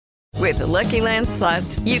With the Lucky Land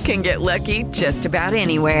Slots, you can get lucky just about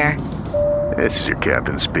anywhere. This is your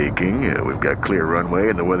captain speaking. We've got clear runway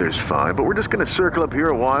and the weather's fine, but we're just going to circle up here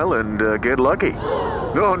a while and get lucky.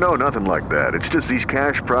 No, nothing like that. It's just these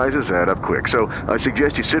cash prizes add up quick. So I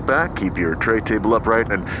suggest you sit back, keep your tray table upright,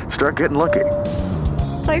 and start getting lucky.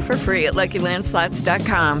 Play for free at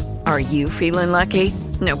LuckyLandSlots.com. Are you feeling lucky?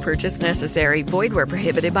 No purchase necessary. Void where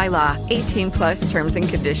prohibited by law. 18+ terms and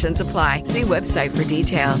conditions apply. See website for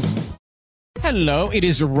details. Hello, it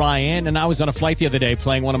is Ryan, and I was on a flight the other day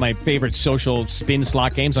playing one of my favorite social spin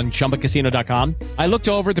slot games on ChumbaCasino.com. I looked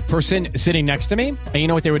over at the person sitting next to me, and you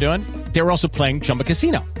know what they were doing? They were also playing Chumba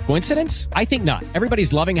Casino. Coincidence? I think not.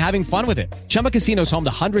 Everybody's loving having fun with it. Chumba Casino is home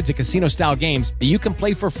to hundreds of casino-style games that you can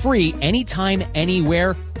play for free anytime,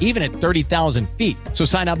 anywhere, even at 30,000 feet. So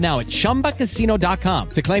sign up now at ChumbaCasino.com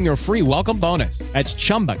to claim your free welcome bonus. That's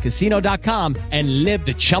ChumbaCasino.com and live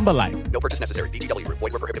the Chumba life. No purchase necessary. VGW. Void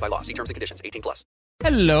where prohibited by law. See terms and conditions. 18+.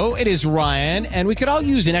 Hello, it is Ryan, and we could all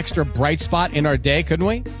use an extra bright spot in our day, couldn't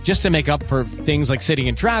we? Just to make up for things like sitting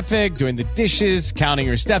in traffic, doing the dishes, counting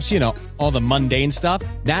your steps, you know, all the mundane stuff.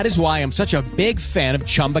 That is why I'm such a big fan of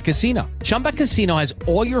Chumba Casino. Chumba Casino has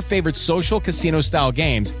all your favorite social casino-style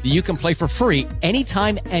games that you can play for free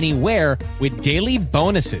anytime, anywhere with daily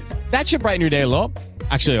bonuses. That should brighten your day a little.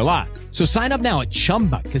 Actually, a lot. So sign up now at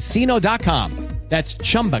ChumbaCasino.com. That's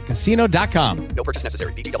ChumbaCasino.com. No purchase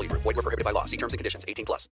necessary. VGW. Void where prohibited by law. See terms and conditions.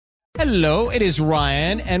 18+. Hello, it is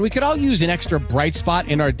Ryan, and we could all use an extra bright spot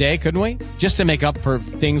in our day, couldn't we? Just to make up for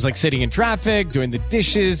things like sitting in traffic, doing the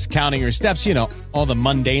dishes, counting your steps, you know, all the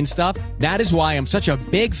mundane stuff. That is why I'm such a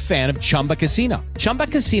big fan of Chumba Casino. Chumba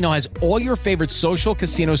Casino has all your favorite social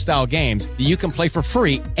casino-style games that you can play for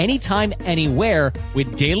free anytime, anywhere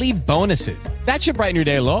with daily bonuses. That should brighten your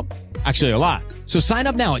day a little. Actually, a lot. So sign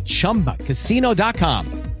up now at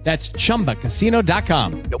ChumbaCasino.com. That's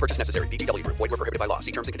ChumbaCasino.com. No purchase necessary. VGW. Void where prohibited by law.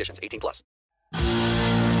 See terms and conditions. 18+.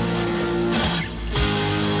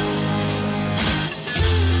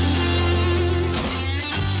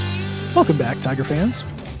 Welcome back, Tiger fans,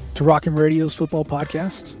 to Rockin' Radio's football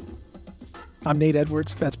podcast. I'm Nate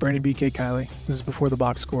Edwards. That's Brandon BK Kiley. This is before the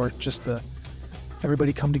box score. Just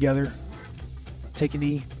everybody come together, take a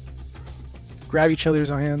knee, grab each other's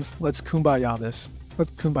hands. Let's kumbaya this. Let's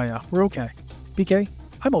kumbaya. We're okay. BK,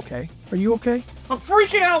 I'm okay. Are you okay? I'm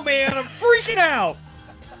freaking out, man. I'm freaking out.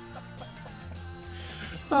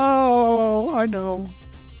 Oh, I know.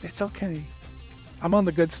 It's okay. I'm on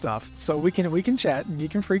the good stuff, so we can chat and you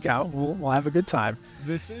can freak out. We'll have a good time.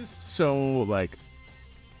 This is so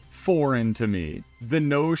foreign to me. The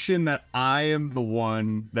notion that I am the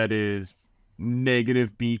one that is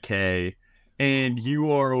negative BK, and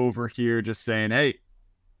you are over here just saying, "Hey,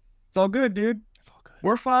 it's all good, dude. It's all good.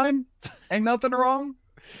 We're fine. Ain't nothing wrong.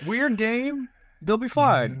 Weird game. They'll be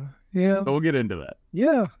fine." Yeah. So we'll get into that.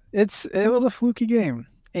 Yeah. It was a fluky game,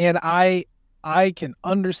 and I can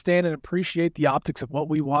understand and appreciate the optics of what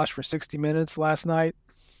we watched for 60 minutes last night.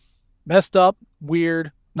 Messed up,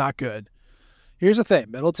 weird, not good. Here's the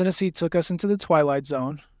thing. Middle Tennessee took us into the twilight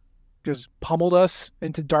zone, just pummeled us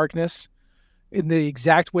into darkness in the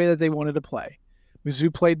exact way that they wanted to play.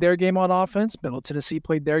 Mizzou played their game on offense. Middle Tennessee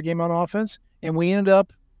played their game on offense. And we ended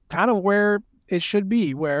up kind of where it should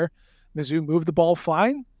be, where Mizzou moved the ball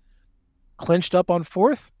fine, clinched up on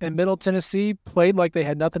fourth, and Middle Tennessee played like they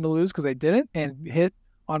had nothing to lose because they didn't, and hit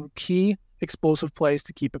on key explosive plays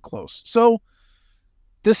to keep it close. So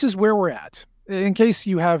this is where we're at. In case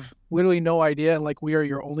you have literally no idea, and we are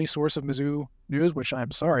your only source of Mizzou news, which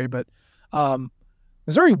I'm sorry, but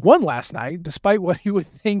Missouri won last night, despite what you would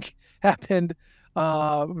think happened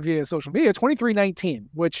via social media, 23-19,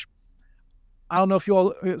 which I don't know if you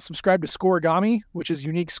all subscribe to Scoregami, which is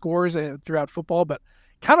unique scores throughout football, but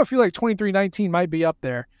kind of feel like 23-19 might be up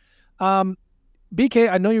there. BK,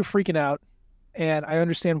 I know you're freaking out, and I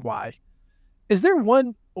understand why. Is there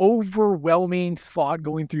one overwhelming thought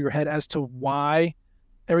going through your head as to why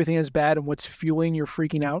everything is bad and what's fueling your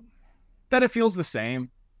freaking out? That it feels the same.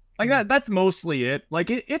 That's mostly it.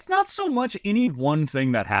 It's not so much any one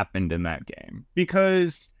thing that happened in that game,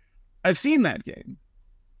 because I've seen that game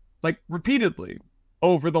repeatedly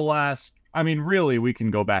over the last, really we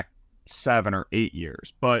can go back 7 or 8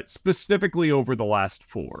 years, but specifically over the last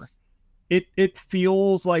 4. It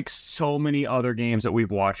feels like so many other games that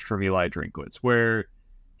we've watched from Eli Drinkwitz, where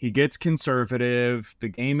he gets conservative, the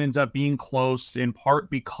game ends up being close, in part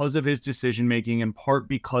because of his decision-making, in part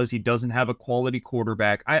because he doesn't have a quality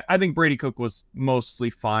quarterback. I think Brady Cook was mostly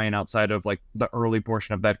fine outside of the early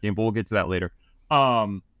portion of that game, but we'll get to that later.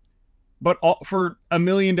 But for a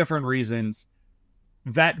million different reasons,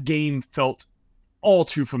 that game felt all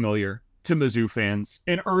too familiar to Mizzou fans.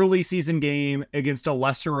 An early season game against a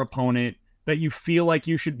lesser opponent that you feel like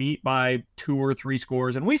you should beat by 2 or 3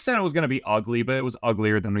 scores. And we said it was going to be ugly, but it was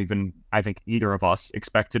uglier than even I think either of us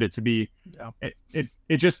expected it to be. Yeah.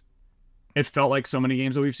 It felt like so many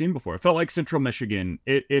games that we've seen before. It felt like Central Michigan.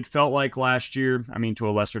 It felt like last year, I mean, to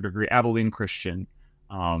a lesser degree, Abilene Christian.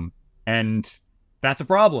 And that's a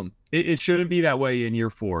problem. It shouldn't be that way in year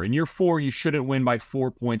 4. In year 4, you shouldn't win by 4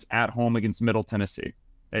 points at home against Middle Tennessee.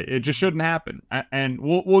 It just shouldn't happen. And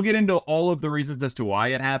we'll get into all of the reasons as to why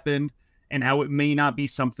it happened and how it may not be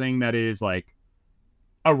something that is like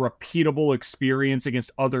a repeatable experience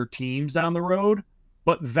against other teams down the road.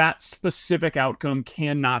 But that specific outcome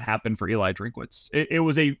cannot happen for Eli Drinkwitz. It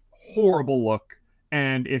was a horrible look.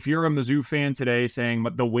 And if you're a Mizzou fan today saying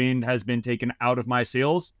the wind has been taken out of my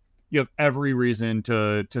sails, you have every reason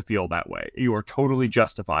to feel that way. You are totally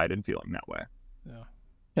justified in feeling that way.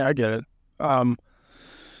 Yeah, I get it. I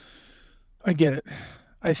get it.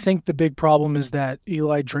 I think the big problem is that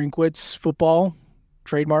Eli Drinkwitz football,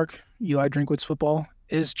 trademark Eli Drinkwitz football,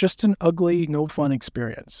 is just an ugly, no fun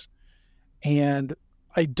experience. And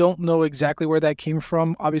I don't know exactly where that came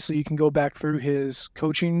from. Obviously, you can go back through his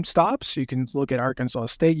coaching stops. You can look at Arkansas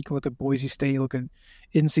State. You can look at Boise State. You look at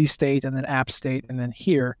NC State and then App State and then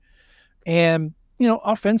here. And,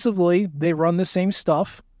 offensively, they run the same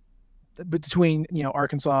stuff between,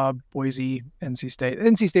 Arkansas, Boise, NC State.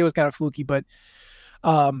 NC State was kind of fluky, but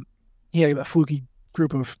he had a fluky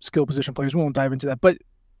group of skill position players. We won't dive into that. But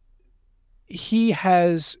he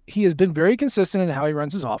has been very consistent in how he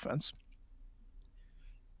runs his offense.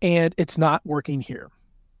 And it's not working here.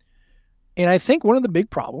 And I think one of the big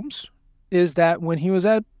problems is that when he was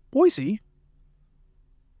at Boise,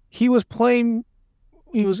 he was calling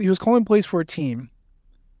plays for a team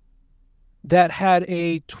that had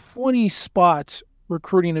a 20-spot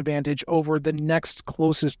recruiting advantage over the next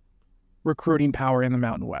closest recruiting power in the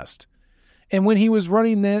Mountain West. And when he was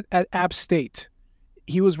running that at App State,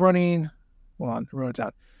 he was running, hold on, wrote it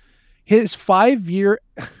down. His 5-year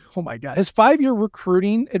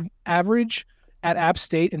recruiting average at App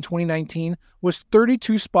State in 2019 was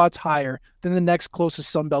 32 spots higher than the next closest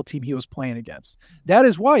Sun Belt team he was playing against. That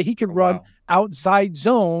is why he could run outside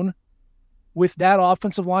zone with that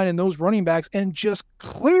offensive line and those running backs and just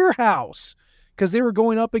clear house, because they were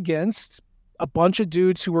going up against a bunch of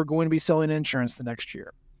dudes who were going to be selling insurance the next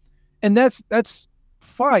year. And that's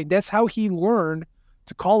fine. That's how he learned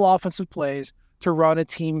to call offensive plays to run a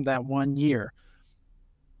team that 1 year.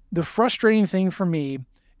 The frustrating thing for me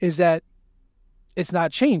is that it's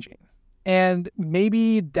not changing. And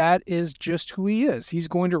maybe that is just who he is. He's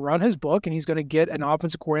going to run his book, and he's going to get an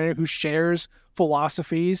offensive coordinator who shares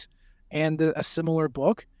philosophies and a similar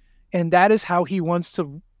book. And that is how he wants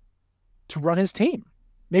to run his team.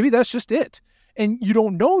 Maybe that's just it. And you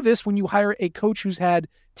don't know this when you hire a coach who's had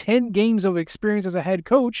 10 games of experience as a head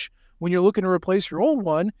coach. When you're looking to replace your old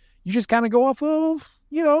one, you just kind of go off of,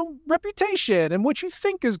 reputation and what you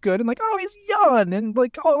think is good, and like, oh, he's young and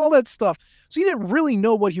like all that stuff. So you didn't really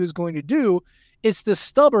know what he was going to do. It's the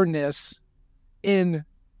stubbornness in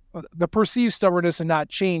the perceived stubbornness and not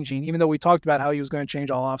changing, even though we talked about how he was going to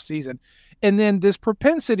change all off season. And then this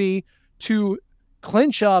propensity to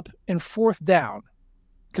clinch up in 4th down,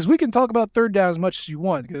 because we can talk about 3rd down as much as you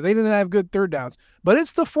want, because they didn't have good 3rd downs, but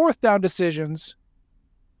it's the 4th down decisions.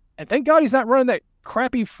 And thank God he's not running that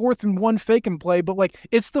crappy 4th and 1 fake and play, but like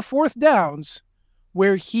it's the 4th downs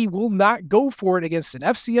where he will not go for it against an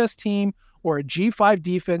FCS team or a G5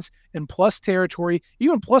 defense in plus territory,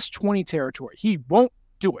 even plus 20 territory. He won't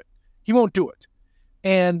do it. He won't do it.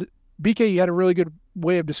 And BK, you had a really good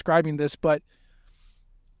way of describing this, but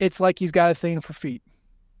it's like he's got a thing for feet.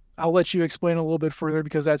 I'll let you explain a little bit further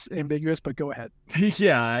because that's ambiguous, but go ahead.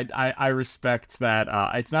 Yeah, I respect that.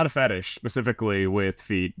 It's not a fetish specifically with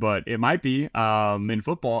feet, but it might be in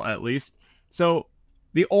football at least. So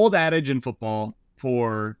the old adage in football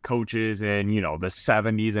for coaches in, the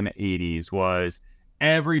 70s and 80s was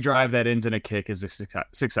every drive that ends in a kick is a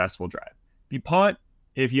successful drive. If you punt,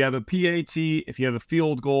 if you have a PAT, if you have a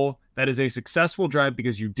field goal, that is a successful drive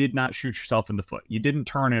because you did not shoot yourself in the foot. You didn't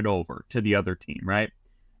turn it over to the other team, right?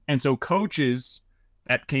 And so coaches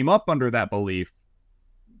that came up under that believe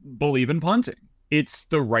in punting. It's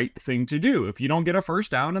the right thing to do. If you don't get a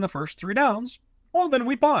first down in the first 3 downs, well, then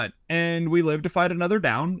we punt and we live to fight another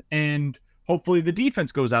down. And hopefully the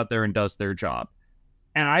defense goes out there and does their job.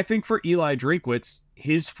 And I think for Eli Drinkwitz,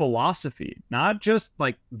 his philosophy, not just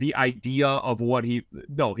like the idea of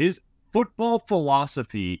his football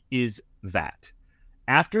philosophy is that.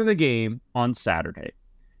 After the game on Saturday,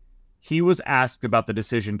 He was asked about the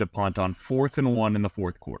decision to punt on 4th and 1 in the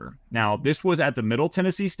fourth quarter. Now, this was at the Middle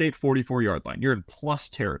Tennessee State 44-yard line. You're in plus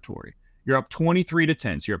territory. You're up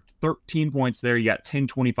 23-10. So you're up 13 points there. You got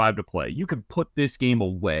 10:25 to play. You could put this game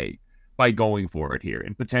away by going for it here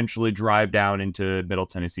and potentially drive down into Middle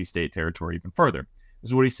Tennessee State territory even further. This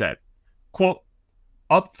is what he said. Quote,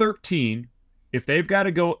 up 13, if they've got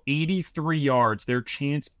to go 83 yards, their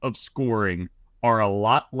chance of scoring are a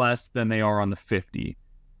lot less than they are on the 50.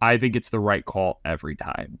 I think it's the right call every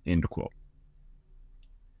time, end quote.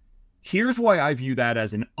 Here's why I view that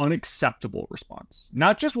as an unacceptable response.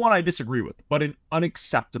 Not just one I disagree with, but an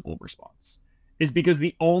unacceptable response. Is because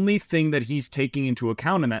the only thing that he's taking into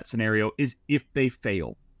account in that scenario is if they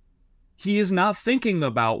fail. He is not thinking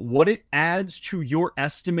about what it adds to your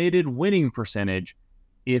estimated winning percentage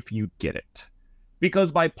if you get it.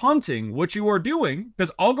 Because by punting, what you are doing,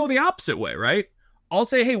 because I'll go the opposite way, right? I'll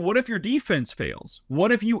say, hey, what if your defense fails?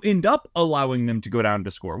 What if you end up allowing them to go down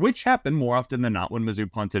to score? Which happened more often than not when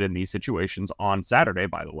Mizzou punted in these situations on Saturday,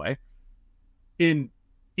 by the way.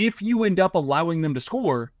 If you end up allowing them to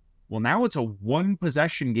score, well, now it's a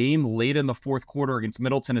one-possession game late in the fourth quarter against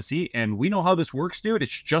Middle Tennessee, and we know how this works, dude.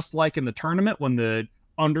 It's just like in the tournament when the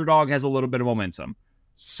underdog has a little bit of momentum.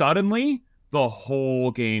 Suddenly, the whole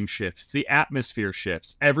game shifts. The atmosphere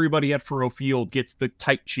shifts. Everybody at Furrow Field gets the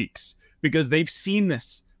tight cheeks because they've seen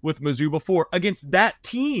this with Mizzou before against that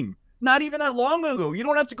team. Not even that long ago. You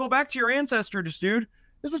don't have to go back to your ancestors, dude.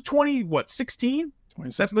 This was 16?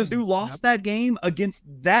 Mizzou lost that game against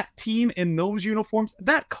that team in those uniforms.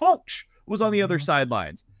 That coach was on the other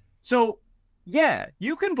sidelines. So, yeah,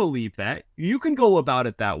 you can believe that. You can go about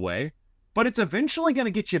it that way, but it's eventually going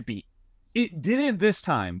to get you beat. It didn't this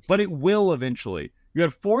time, but it will eventually. You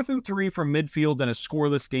had 4th and 3 from midfield in a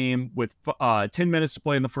scoreless game with 10 minutes to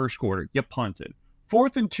play in the first quarter. You punted.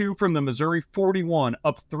 4th and 2 from the Missouri 41,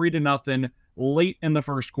 up 3-0 late in the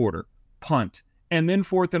first quarter. Punt. And then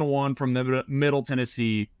 4th and 1 from the Middle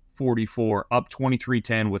Tennessee 44, up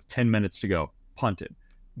 23-10 with 10 minutes to go. Punted.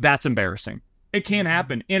 That's embarrassing. It can't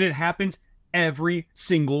happen. And it happens every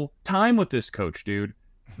single time with this coach, dude.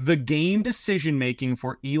 The game decision-making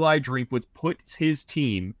for Eli Drinkwitz puts his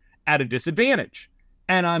team at a disadvantage.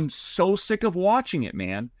 And I'm so sick of watching it,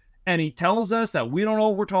 man. And he tells us that we don't know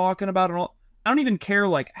what we're talking about. And all. I don't even care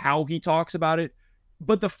like how he talks about it.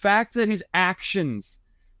 But the fact that his actions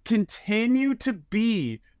continue to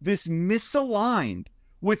be this misaligned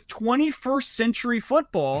with 21st century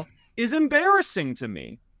football is embarrassing to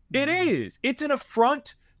me. It is. It's an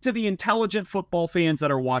affront to the intelligent football fans that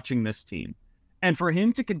are watching this team. And for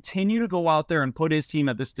him to continue to go out there and put his team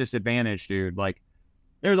at this disadvantage, dude, like,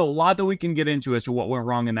 there's a lot that we can get into as to what went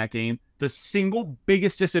wrong in that game. The single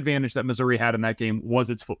biggest disadvantage that Missouri had in that game was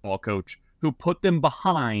its football coach, who put them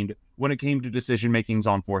behind when it came to decision-makings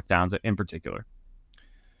on 4th downs in particular.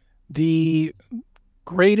 The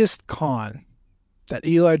greatest con that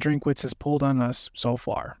Eli Drinkwitz has pulled on us so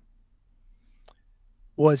far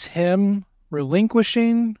was him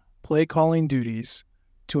relinquishing play-calling duties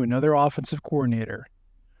to another offensive coordinator,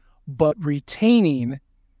 but retaining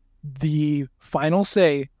the final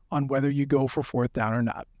say on whether you go for 4th down or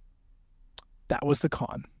not. That was the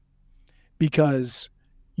con. Because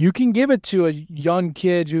you can give it to a young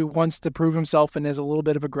kid who wants to prove himself and is a little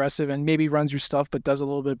bit of aggressive and maybe runs your stuff but does a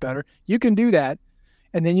little bit better. You can do that,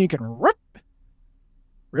 and then you can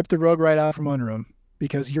rip the rug right out from under him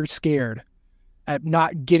because you're scared at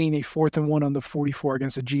not getting a 4th and 1 on the 44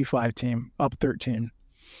 against a G5 team up 13.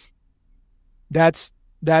 That's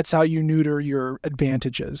how you neuter your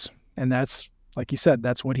advantages. And that's, like you said,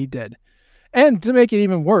 that's what he did. And to make it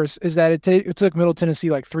even worse is that it took Middle Tennessee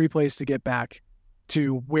like 3 plays to get back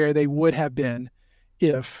to where they would have been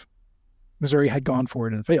if Missouri had gone for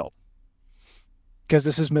it and failed. Because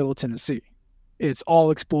this is Middle Tennessee. It's all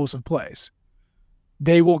explosive plays.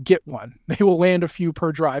 They will get one. They will land a few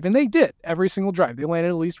per drive. And they did every single drive. They landed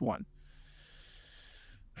at least one.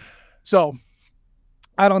 So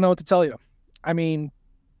I don't know what to tell you. I mean,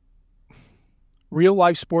 real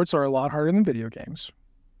life sports are a lot harder than video games.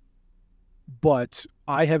 But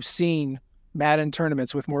I have seen Madden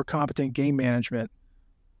tournaments with more competent game management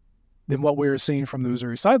than what we're seeing from the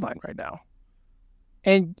Missouri sideline right now.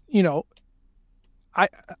 And, you know,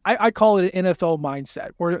 I call it an NFL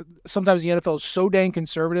mindset, where sometimes the NFL is so dang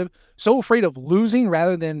conservative, so afraid of losing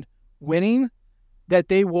rather than winning, that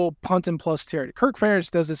they will punt and plus territory. Kirk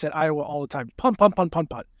Ferentz does this at Iowa all the time. Punt, punt, punt, punt,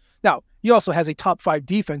 punt. Now, he also has a top 5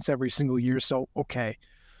 defense every single year, so okay.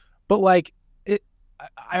 But like,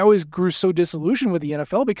 I always grew so disillusioned with the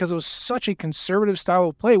NFL because it was such a conservative style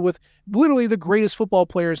of play with literally the greatest football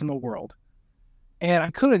players in the world. and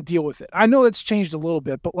I couldn't deal with it. I know it's changed a little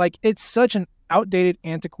bit, but like it's such an outdated,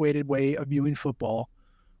 antiquated way of viewing football.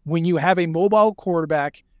 When you have a mobile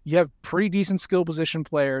quarterback, you have pretty decent skill position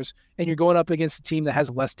players, and you're going up against a team that has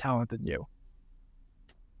less talent than you.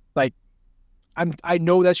 Like, I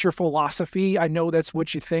know that's your philosophy. I know that's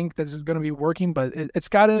what you think this is going to be working, but it's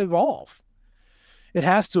got to evolve. It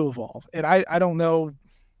has to evolve. And I don't know.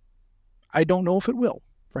 I don't know if it will.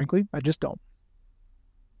 Frankly, I just don't.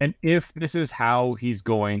 And if this is how he's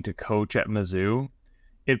going to coach at Mizzou,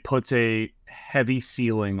 it puts a heavy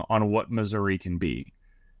ceiling on what Missouri can be.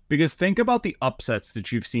 Because think about the upsets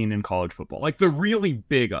that you've seen in college football, like the really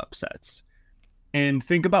big upsets. And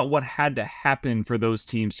think about what had to happen for those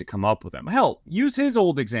teams to come up with them. Hell, use his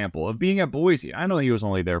old example of being at Boise. I know he was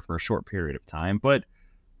only there for a short period of time, but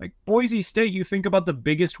like Boise State, you think about the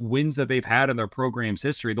biggest wins that they've had in their program's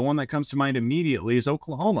history. The one that comes to mind immediately is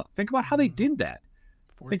Oklahoma. Think about how they did that.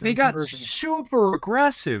 Like they got super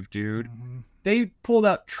aggressive, dude. Mm-hmm. They pulled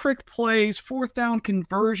out trick plays, fourth down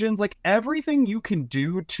conversions, like everything you can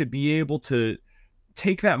do to be able to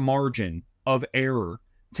take that margin of error,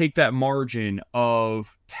 take that margin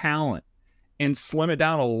of talent and slim it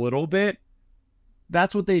down a little bit.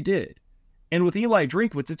 That's what they did. And with Eli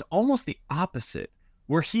Drinkwitz, it's almost the opposite,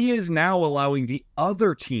 where he is now allowing the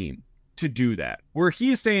other team to do that, where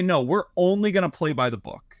he is saying, no, we're only going to play by the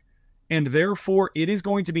book. And therefore, it is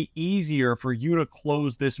going to be easier for you to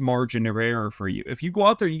close this margin of error for you. If you go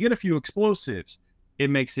out there, you get a few explosives, it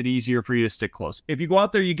makes it easier for you to stick close. If you go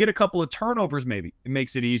out there, you get a couple of turnovers, maybe, it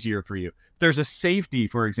makes it easier for you. If there's a safety,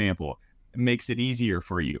 for example, it makes it easier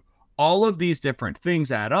for you. All of these different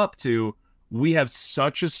things add up to, we have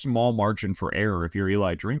such a small margin for error if you're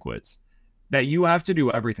Eli Drinkwitz, that you have to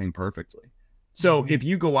do everything perfectly. So if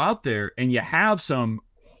you go out there and you have some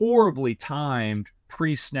horribly timed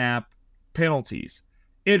pre-snap penalties,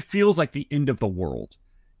 it feels like the end of the world.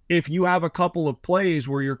 If you have a couple of plays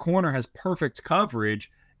where your corner has perfect coverage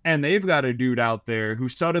and they've got a dude out there who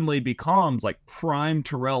suddenly becomes like prime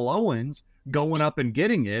Terrell Owens going up and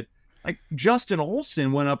getting it, like Justin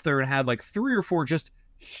Olsen went up there and had like 3 or 4 just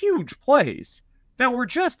huge plays that were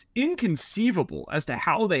just inconceivable as to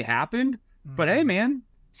how they happened. But hey, man,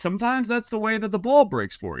 sometimes that's the way that the ball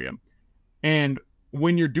breaks for you. And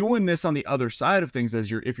when you're doing this on the other side of things, if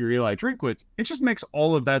you're Eli Drinkwitz, it just makes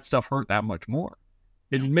all of that stuff hurt that much more.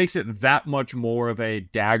 It just makes it that much more of a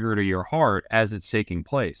dagger to your heart as it's taking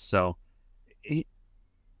place. So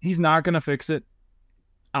he's not going to fix it.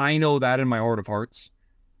 I know that in my heart of hearts.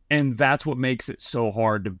 And that's what makes it so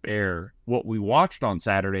hard to bear. What we watched on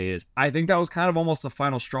Saturday is, I think that was kind of almost the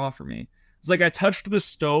final straw for me. It's like I touched the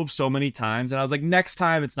stove so many times and I was like, next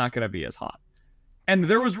time it's not going to be as hot. And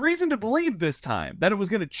there was reason to believe this time that it was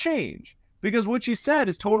going to change, because what you said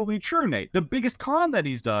is totally true, Nate. The biggest con that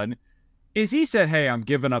he's done is he said, hey, I'm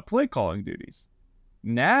giving up play calling duties.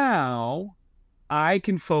 Now I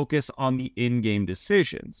can focus on the in-game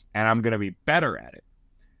decisions and I'm going to be better at it.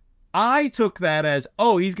 I took that as,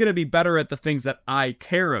 oh, he's going to be better at the things that I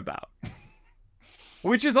care about,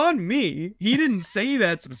 which is on me. He didn't say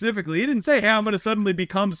that specifically. He didn't say, hey, I'm going to suddenly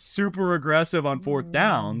become super aggressive on fourth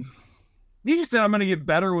downs. He just said, I'm going to get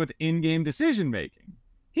better with in-game decision-making.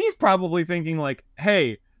 He's probably thinking like,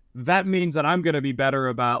 hey, that means that I'm going to be better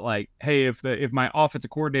about like, hey, if my offensive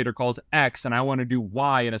coordinator calls X and I want to do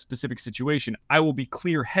Y in a specific situation, I will be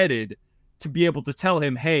clear-headed to be able to tell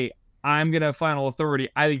him, hey, I'm going to have final authority.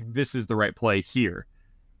 I think this is the right play here.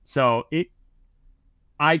 So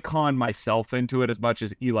I conned myself into it as much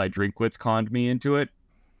as Eli Drinkwitz conned me into it.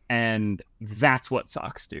 And that's what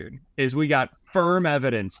sucks, dude, is we got firm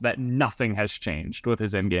evidence that nothing has changed with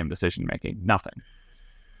his in-game decision-making. Nothing.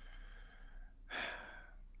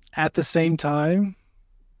 At the same time,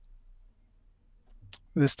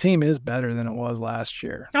 this team is better than it was last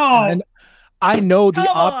year. Oh, and I know the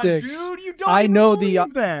optics. On, dude. You don't I know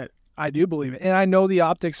believe that. I do believe it. And I know the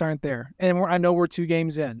optics aren't there. And I know we're 2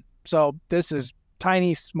 games in. So this is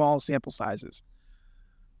tiny, small sample sizes.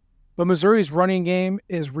 But Missouri's running game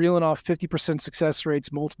is reeling off 50% success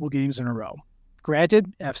rates multiple games in a row.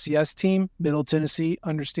 Granted, FCS team, Middle Tennessee,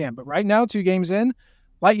 understand. But right now, 2 games in,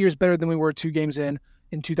 light years better than we were 2 games in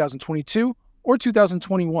 2022 or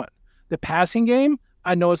 2021. The passing game,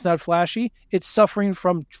 I know it's not flashy. It's suffering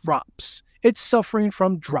from drops.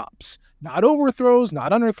 Not overthrows,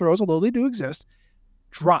 not underthrows, although they do exist.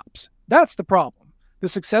 Drops. That's the problem. The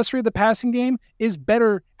success rate of the passing game is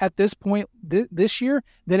better at this point this year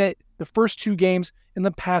than at the first 2 games in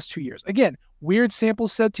the past 2 years. Again, weird sample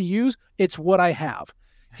set to use. It's what I have.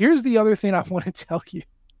 Here's the other thing I want to tell you.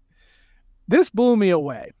 This blew me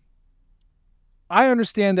away. I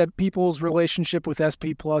understand that people's relationship with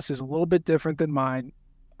SP Plus is a little bit different than mine.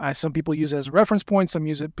 Some people use it as a reference point.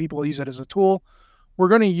 People use it as a tool. We're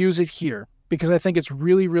going to use it here because I think it's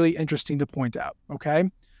really, really interesting to point out.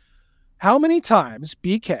 Okay. How many times,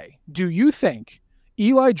 BK, do you think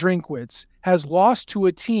Eli Drinkwitz has lost to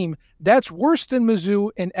a team that's worse than Mizzou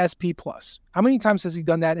in SP Plus? How many times has he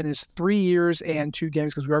done that in his 3 years and 2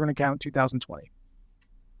 games? Because we are going to count 2020.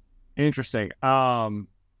 Interesting.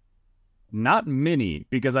 Not many,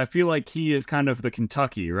 because I feel like he is kind of the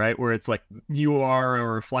Kentucky, right? Where it's like you are a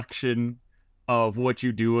reflection of what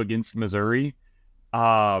you do against Missouri.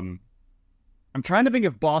 I'm trying to think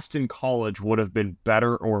if Boston College would have been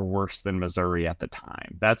better or worse than Missouri at the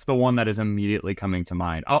time. That's the one that is immediately coming to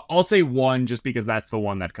mind. I'll say one just because that's the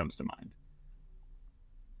one that comes to mind.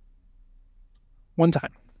 One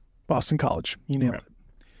time, Boston College. You nailed it.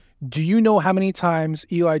 Do you know how many times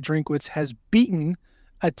Eli Drinkwitz has beaten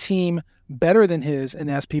a team better than his in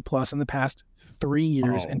SP Plus in the past 3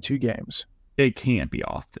 years and 2 games? It can't be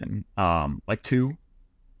often. Like 2?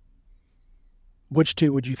 Which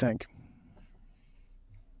 2 would you think?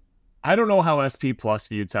 I don't know how SP Plus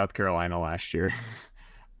viewed South Carolina last year.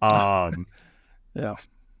 Yeah.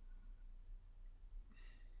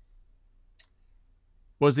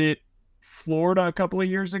 Was it Florida a couple of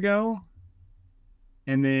years ago?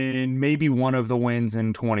 And then maybe one of the wins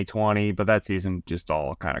in 2020, but that season just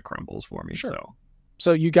all kind of crumbles for me. Sure.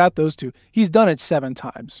 So you got those 2. He's done it 7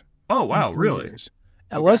 times. Oh, wow. Really? Years.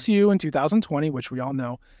 LSU in 2020, which we all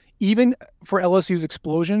know. Even for LSU's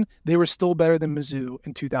explosion, they were still better than Mizzou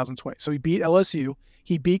in 2020. So he beat LSU.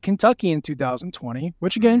 He beat Kentucky in 2020,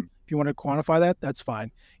 which again, if you want to quantify that, that's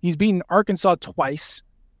fine. He's beaten Arkansas twice.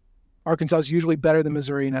 Arkansas is usually better than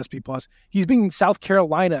Missouri in SP Plus. He's beaten South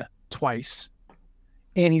Carolina twice,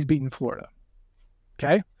 and he's beaten Florida.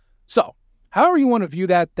 Okay? So however you want to view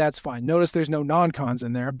that, that's fine. Notice there's no non-cons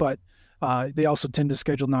in there, but they also tend to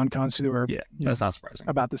schedule non-cons who are that's not surprising.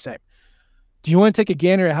 About the same. Do you want to take a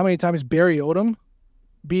gander at how many times Barry Odom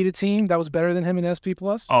beat a team that was better than him in SP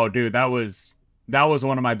Plus? Oh, dude, that was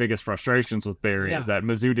one of my biggest frustrations with Barry is that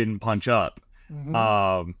Mizzou didn't punch up.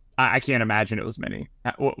 Mm-hmm. I can't imagine it was many.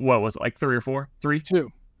 What was it, like 3 or 4? 3?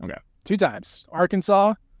 2. Okay. 2 times.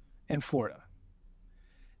 Arkansas and Florida.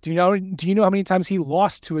 Do you know how many times he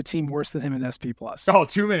lost to a team worse than him in SP Plus? Oh,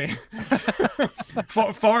 too many.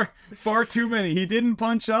 far too many. He didn't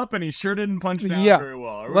punch up, and he sure didn't punch down very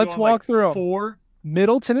well. Let's walk through them. 4.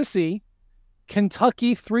 Middle Tennessee,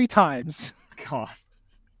 Kentucky 3 times. God.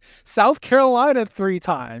 South Carolina 3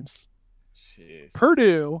 times. Jeez.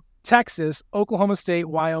 Purdue, Texas, Oklahoma State,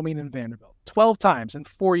 Wyoming, and Vanderbilt. 12 times in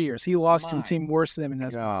 4 years. He lost to a team worse than him in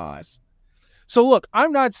SP Plus. So look,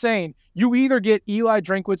 I'm not saying you either get Eli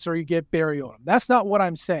Drinkwitz or you get Barry Odom. That's not what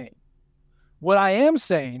I'm saying. What I am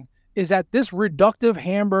saying is that this reductive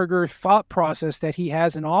hamburger thought process that he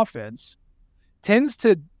has in offense tends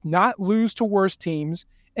to not lose to worse teams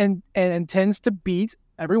and tends to beat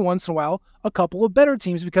every once in a while a couple of better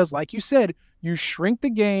teams because, like you said, you shrink the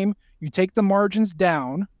game, you take the margins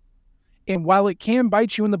down, and while it can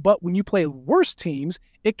bite you in the butt when you play worse teams,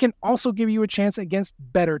 it can also give you a chance against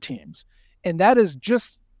better teams. And that is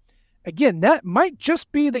just, again, that might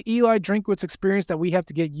just be the Eli Drinkwitz experience that we have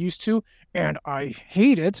to get used to. And I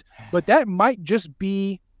hate it, but that might just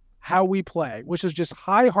be how we play, which is just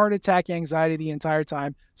high heart attack anxiety the entire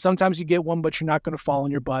time. Sometimes you get one, but you're not going to fall on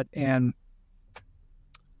your butt. And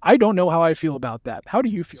I don't know how I feel about that. How do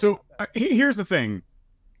you feel? So here's the thing.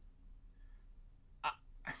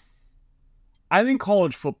 I think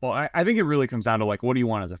college football, I think it really comes down to like, what do you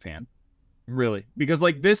want as a fan? Really, because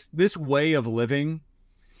like this way of living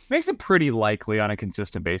makes it pretty likely on a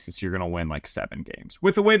consistent basis you're going to win like 7 games.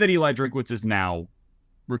 With the way that Eli Drinkwitz is now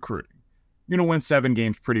recruiting, you're going to win 7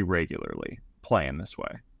 games pretty regularly playing this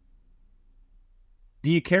way.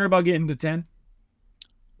 Do you care about getting to 10?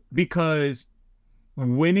 Because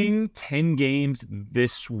winning 10 games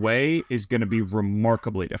this way is going to be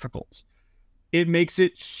remarkably difficult. It makes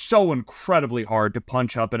it so incredibly hard to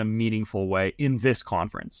punch up in a meaningful way in this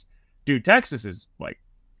conference. Dude, Texas is like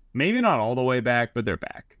maybe not all the way back, but they're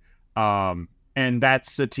back. And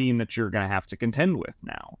that's a team that you're going to have to contend with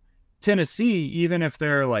now. Tennessee, even if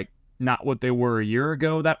they're like not what they were a year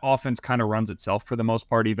ago, that offense kind of runs itself for the most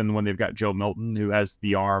part, even when they've got Joe Milton, who has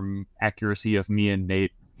the arm accuracy of me and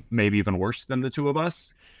Nate, maybe even worse than the two of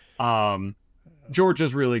us.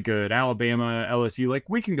 Georgia's really good. Alabama, LSU, like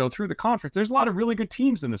we can go through the conference. There's a lot of really good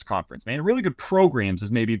teams in this conference, man. Really good programs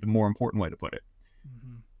is maybe the more important way to put it.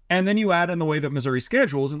 And then you add in the way that Missouri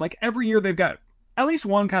schedules, and like every year they've got at least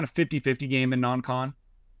one kind of 50-50 game in non-con.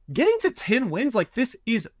 Getting to 10 wins like this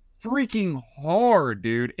is freaking hard,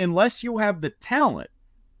 dude, unless you have the talent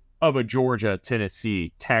of a Georgia,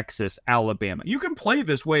 Tennessee, Texas, Alabama. You can play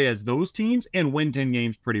this way as those teams and win 10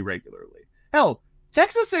 games pretty regularly. Hell,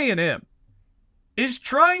 Texas A&M is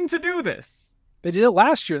trying to do this. They did it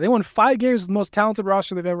last year. They won 5 games with the most talented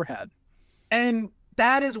roster they've ever had. And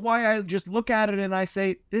that is why I just look at it and I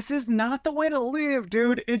say, this is not the way to live,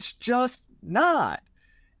 dude. It's just not.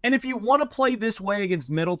 And if you want to play this way against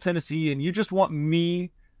Middle Tennessee and you just want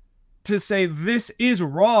me to say this is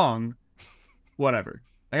wrong, whatever.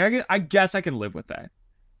 Like, I guess I can live with that.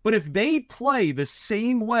 But if they play the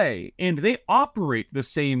same way and they operate the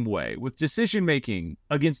same way with decision-making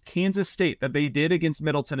against Kansas State that they did against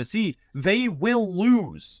Middle Tennessee, they will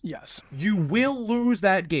lose. Yes. You will lose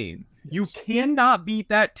that game. Yes. You cannot beat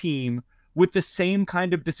that team with the same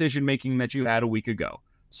kind of decision-making that you had a week ago.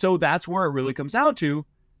 So that's where it really comes out to,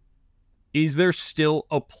 is there still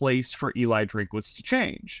a place for Eli Drinkwitz to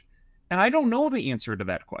change? And I don't know the answer to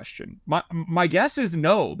that question. My guess is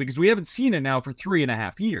no, because we haven't seen it now for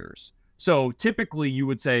 3.5 years. So typically you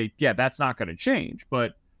would say, yeah, that's not going to change.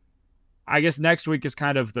 But I guess next week is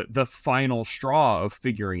kind of the final straw of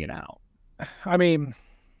figuring it out. I mean,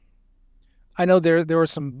 I know there were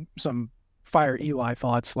some fire Eli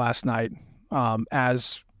thoughts last night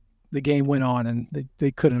as the game went on and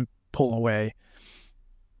they couldn't pull away.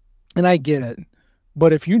 And I get it.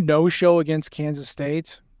 But if you no-show against Kansas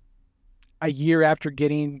State a year after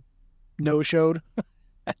getting no-showed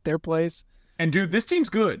at their place. And, dude, this team's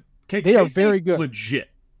good. They are very good. Legit.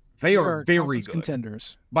 They are very good.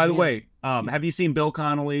 Contenders. By the way, have you seen Bill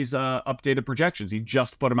Connolly's updated projections? He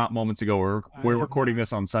just put them out moments ago. We're recording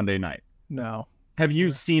this on Sunday night. No. Have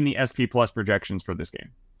you seen the SP Plus projections for this game?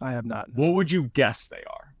 I have not. What would you guess they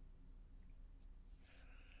are?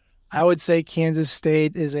 I would say Kansas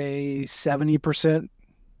State is a 70%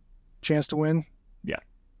 chance to win. Yeah.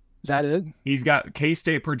 Is that it? He's got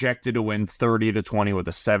K-State projected to win 30-20 with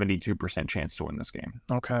a 72% chance to win this game.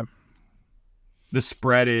 Okay. The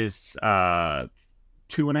spread is 2.5,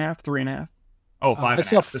 3.5. Oh, 5.5. I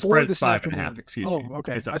saw the 4 spread's this 5.5. afternoon. Excuse me. Oh,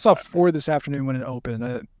 okay. I saw 4 this afternoon when it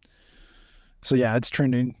opened. So yeah, it's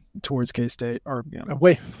trending towards K-State. Or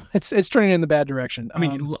wait, it's trending in the bad direction. I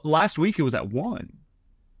mean, last week it was at 1.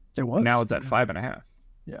 It was. Now it's at 5.5.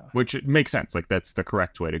 Yeah. Which it makes sense. Like, that's the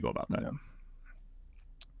correct way to go about that. Yeah.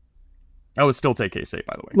 I would still take K-State,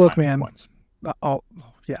 by the way. Look, man.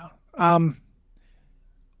 Yeah.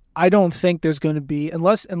 I don't think there's going to be,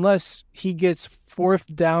 unless he gets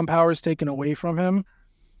 4th down powers taken away from him,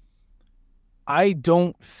 I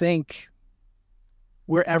don't think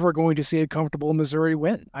we're ever going to see a comfortable Missouri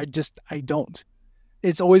win. I don't.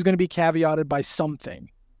 It's always going to be caveated by something.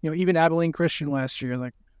 Even Abilene Christian last year,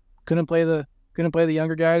 like, couldn't play the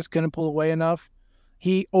younger guys, couldn't pull away enough.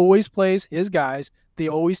 He always plays his guys. They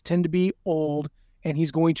always tend to be old, and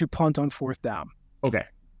he's going to punt on 4th down. Okay.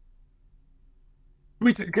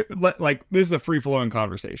 This is a free-flowing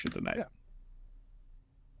conversation tonight. Yeah.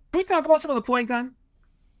 Can we talk about some of the playing time?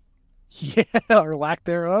 Yeah, or lack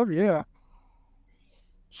thereof, yeah.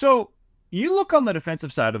 So, you look on the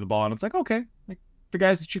defensive side of the ball, and it's like, okay, like, the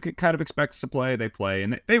guys that you could kind of expect to play, they play.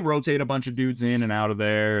 And they rotate a bunch of dudes in and out of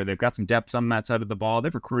there. They've got some depth on that side of the ball.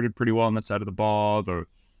 They've recruited pretty well on that side of the ball.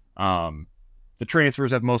 The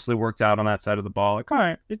transfers have mostly worked out on that side of the ball. Like, all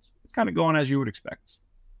right, it's kind of going as you would expect.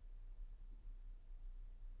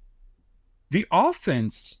 The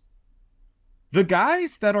offense, the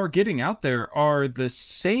guys that are getting out there are the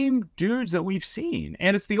same dudes that we've seen.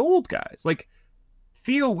 And it's the old guys. Like,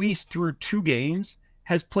 Theo Weist through 2 games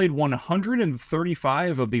has played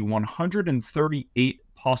 135 of the 138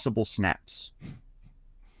 possible snaps.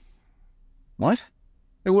 What?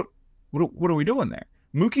 Hey, what are we doing there?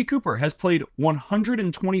 Mookie Cooper has played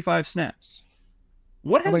 125 snaps.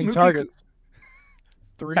 What has How many Mookie targets?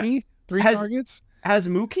 3 targets? Has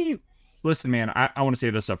Mookie... Listen, man, I want to say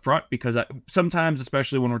this up front because sometimes,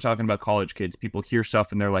 especially when we're talking about college kids, people hear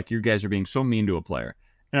stuff and they're like, you guys are being so mean to a player.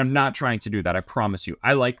 And I'm not trying to do that. I promise you.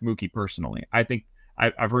 I like Mookie personally. I think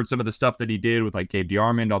I've heard some of the stuff that he did with like Gabe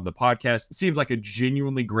DeArmond on the podcast. It seems like a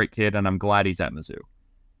genuinely great kid, and I'm glad he's at Mizzou.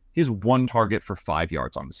 He has 1 target for 5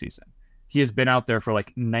 yards on the season. He has been out there for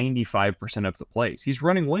like 95% of the plays. He's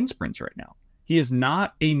running wind sprints right now. He is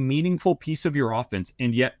not a meaningful piece of your offense,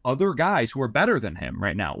 and yet other guys who are better than him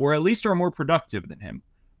right now, or at least are more productive than him,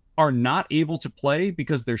 are not able to play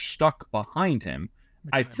because they're stuck behind him.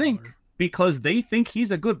 I think because they think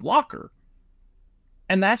he's a good blocker.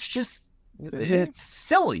 And that's just... It's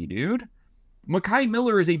silly, dude. Mekhi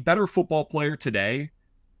Miller is a better football player today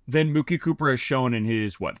than Mookie Cooper has shown in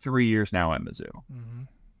his, 3 years now at Mizzou.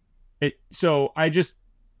 Mm-hmm. So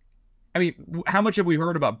I mean, how much have we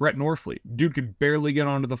heard about Brett Norfleet? Dude could barely get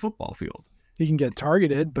onto the football field. He can get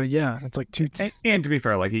targeted, but yeah, it's like two. And to be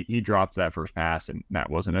fair, like he dropped that first pass, and that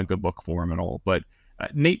wasn't a good look for him at all. But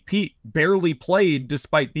Nate Pete barely played,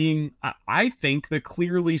 despite being, I think, the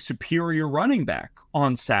clearly superior running back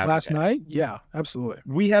on Saturday. Last night? Yeah, absolutely.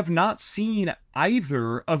 We have not seen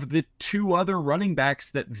either of the two other running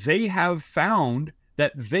backs that they have found,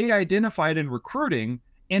 that they identified in recruiting,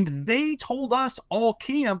 and they told us all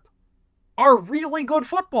camp are really good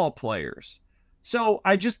football players. So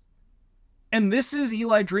and this is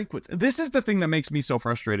Eli Drinkwitz. This is the thing that makes me so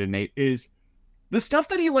frustrated, Nate, is the stuff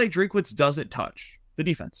that Eli Drinkwitz doesn't touch, the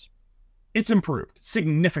defense. It's improved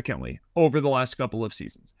significantly over the last couple of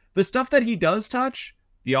seasons. The stuff that he does touch,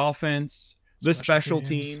 the offense, the special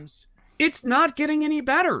teams, it's not getting any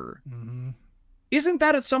better. Mm-hmm. Isn't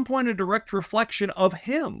that at some point a direct reflection of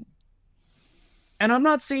him? And I'm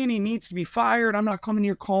not saying he needs to be fired. I'm not coming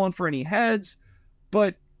here calling for any heads,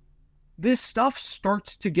 but this stuff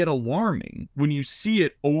starts to get alarming when you see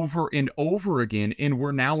it over and over again. And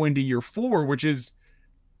we're now into year 4, which is,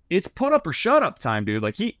 it's put up or shut up time, dude.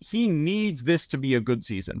 Like he needs this to be a good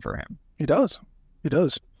season for him. He does. He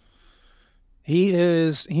does. He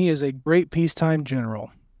is a great peacetime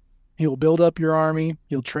general. He'll build up your army.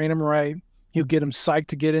 He'll train them right. He'll get them psyched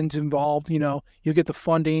to get involved. You know, he'll get the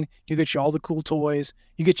funding. He'll get you all the cool toys.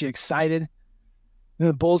 He'll get you excited. Then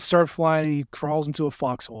the bullets start flying and he crawls into a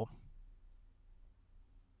foxhole.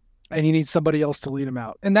 And he needs somebody else to lead him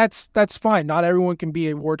out. And that's fine. Not everyone can be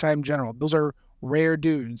a wartime general. Those are rare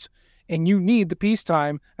dudes. And you need the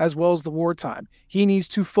peacetime as well as the wartime. He needs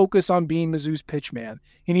to focus on being Mizzou's pitchman.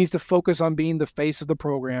 He needs to focus on being the face of the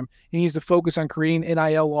program. He needs to focus on creating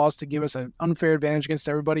NIL laws to give us an unfair advantage against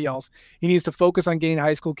everybody else. He needs to focus on getting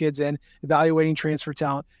high school kids in, evaluating transfer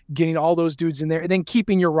talent, getting all those dudes in there, and then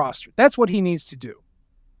keeping your roster. That's what he needs to do.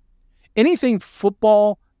 Anything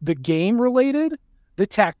football, the game related, the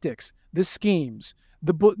tactics, the schemes,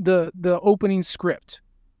 the opening script,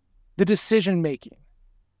 the decision making.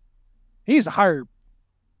 He needs to hire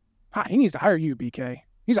you, BK. He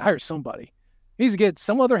needs to hire somebody. He needs to get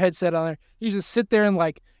some other headset on there. He needs to sit there and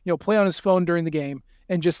play on his phone during the game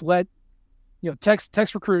and just let,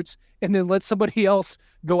 text recruits and then let somebody else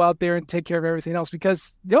go out there and take care of everything else,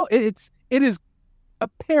 because it is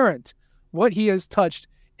apparent what he has touched,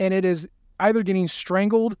 and it is either getting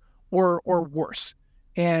strangled or worse.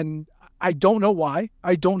 And I don't know why.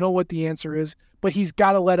 I don't know what the answer is, but he's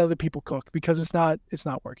got to let other people cook, because it's not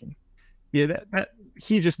working. Yeah,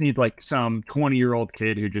 he just needs some 20-year-old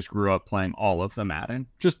kid who just grew up playing all of the Madden.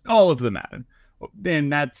 Just all of the Madden. And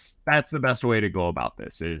that's the best way to go about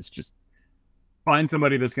this, is just find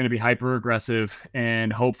somebody that's going to be hyper aggressive,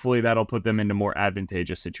 and hopefully that'll put them into more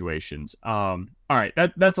advantageous situations. All right,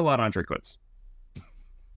 that's a lot on Drinkwitz.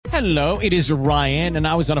 Hello, it is Ryan, and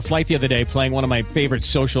I was on a flight the other day playing one of my favorite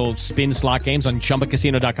social spin slot games on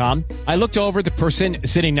ChumbaCasino.com. I looked over at the person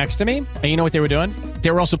sitting next to me, and you know what they were doing? They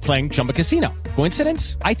were also playing Chumba Casino.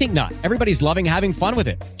 Coincidence? I think not. Everybody's loving having fun with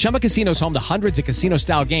it. Chumba Casino is home to hundreds of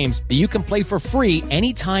casino-style games that you can play for free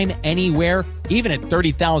anytime, anywhere, even at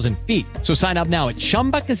 30,000 feet. So sign up now at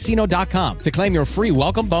ChumbaCasino.com to claim your free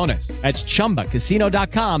welcome bonus. That's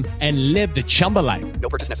ChumbaCasino.com and live the Chumba life. No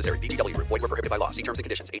purchase necessary. VGW. Void were prohibited by law. See terms and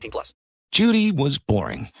conditions. 18+. Judy was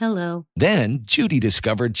boring. Hello. Then Judy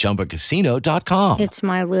discovered ChumbaCasino.com. It's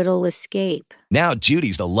my little escape. Now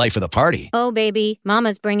Judy's the life of the party. Oh, baby,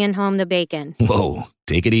 mama's bringing home the bacon. Whoa,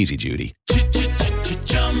 take it easy, Judy.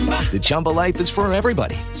 The Chumba life is for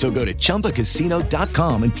everybody. So go to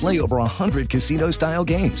ChumbaCasino.com and play over 100 casino-style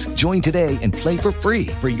games. Join today and play for free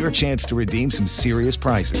for your chance to redeem some serious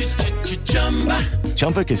prizes.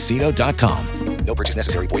 ChumbaCasino.com. No purchase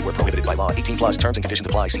necessary. Void were prohibited by law. 18+. Terms and conditions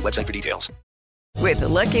apply. See website for details. With the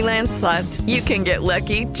Lucky Land Slots, you can get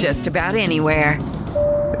lucky just about anywhere.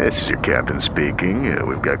 This is your captain speaking.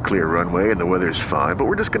 We've got clear runway and the weather's fine, but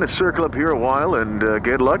we're just going to circle up here a while and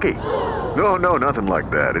get lucky. No, nothing like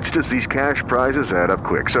that. It's just these cash prizes add up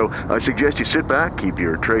quick. So I suggest you sit back, keep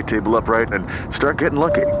your tray table upright, and start getting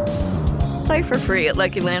lucky. Play for free at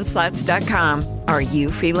LuckyLandSlots.com. Are you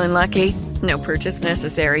feeling lucky? No purchase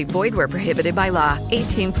necessary. Void where prohibited by law.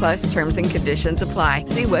 18+ terms and conditions apply.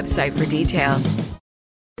 See website for details.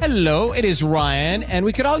 Hello, it is Ryan, and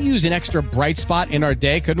we could all use an extra bright spot in our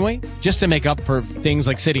day, couldn't we? Just to make up for things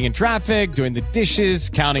like sitting in traffic, doing the dishes,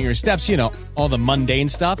 counting your steps, all the mundane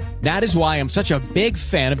stuff. That is why I'm such a big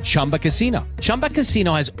fan of Chumba Casino. Chumba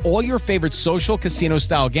Casino has all your favorite social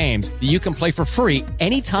casino-style games that you can play for free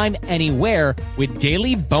anytime, anywhere with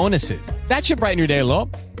daily bonuses. That should brighten your day a little.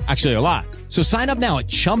 Actually, a lot. So sign up now at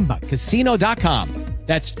ChumbaCasino.com.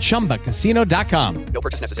 That's ChumbaCasino.com. No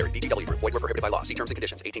purchase necessary. VGW Group. Void where prohibited by law. See terms and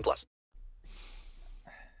conditions. 18+.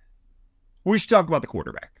 We should talk about the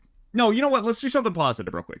quarterback. No, you know what? Let's do something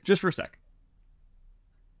positive real quick, just for a sec.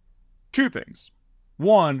 Two things.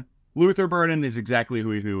 One, Luther Burden is exactly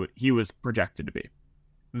who he was projected to be.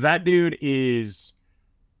 That dude is...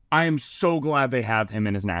 I am so glad they have him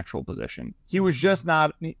in his natural position. He was just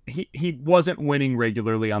not... He wasn't winning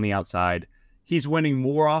regularly on the outside. He's winning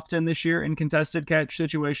more often this year in contested catch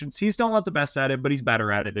situations. He's still not the best at it, but he's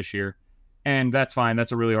better at it this year. And that's fine.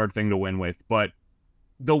 That's a really hard thing to win with. But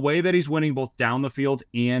the way that he's winning both down the field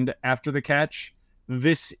and after the catch,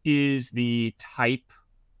 this is the type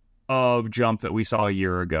of jump that we saw a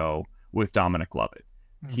year ago with Dominic Lovett.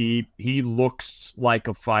 Mm-hmm. He looks like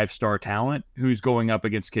a 5-star talent who's going up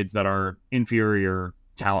against kids that are inferior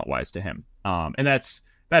talent-wise to him. And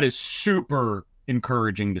that is super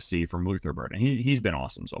encouraging to see from Luther Burden. He's been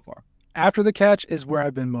awesome so far. After the catch is where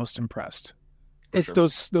I've been most impressed. It's sure.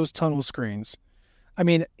 those tunnel screens. I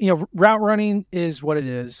mean, route running is what it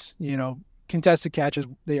is. Contested catches,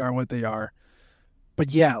 they are what they are.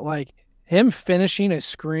 But yeah, like him finishing a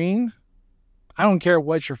screen, I don't care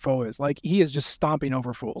what your foe is. Like, he is just stomping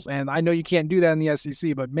over fools. And I know you can't do that in the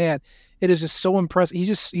SEC, but man, it is just so impressive.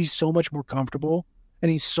 He's so much more comfortable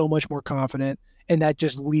and he's so much more confident. And that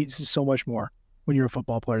just leads to so much more when you're a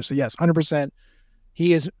football player. So yes, 100%.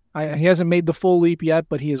 He hasn't made the full leap yet,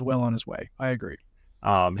 but he is well on his way. I agree.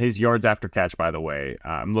 His yards after catch, by the way,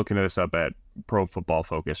 I'm looking this up at Pro Football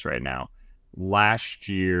Focus right now. Last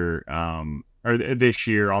year, or this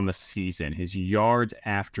year on the season, his yards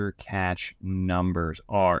after catch numbers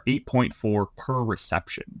are 8.4 per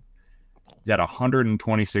reception. He's at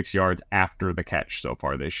 126 yards after the catch so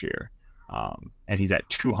far this year. And he's at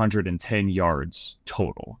 210 yards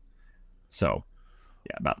total. So,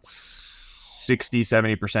 yeah, about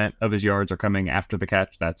 60-70% of his yards are coming after the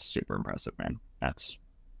catch. That's super impressive, man. That's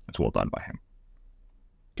well done by him.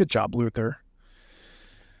 Good job, Luther.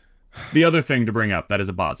 The other thing to bring up that is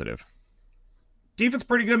a positive. Defense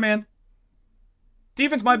pretty good, man.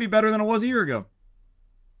 Defense might be better than it was a year ago.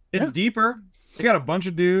 It's deeper. They got a bunch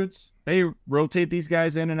of dudes. They rotate these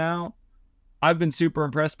guys in and out. I've been super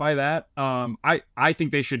impressed by that. I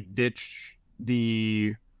think they should ditch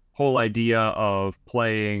the whole idea of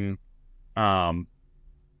playing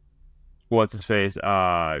what's his face?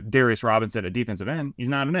 Darius Robinson at defensive end. He's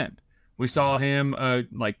not an end. We saw him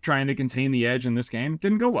trying to contain the edge in this game.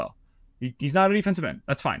 Didn't go well. He's not a defensive end.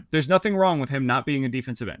 That's fine. There's nothing wrong with him not being a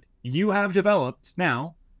defensive end. You have developed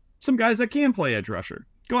now some guys that can play edge rusher.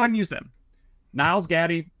 Go ahead and use them. Niles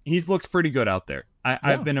Gaddy, he's looked pretty good out there.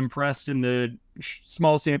 I've been impressed in the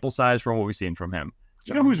small sample size from what we've seen from him.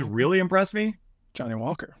 You know who's really impressed me? Johnny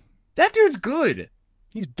Walker. That dude's good.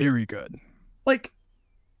 He's very good. Like,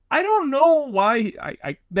 I don't know why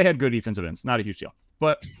they had good defensive ends. Not a huge deal.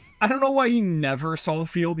 But I don't know why he never saw the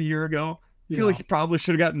field a year ago. I feel like he probably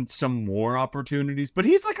should have gotten some more opportunities. But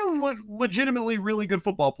he's like a legitimately really good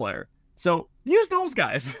football player. So use those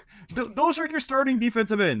guys. Those are your starting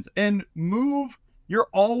defensive ends. And move your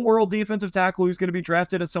all-world defensive tackle who's going to be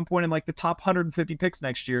drafted at some point in like the top 150 picks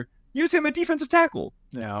next year. Use him at defensive tackle.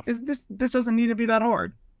 Yeah. This doesn't need to be that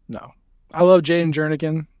hard. No. I love Jaden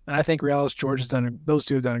Jernigan. And I think Realis George those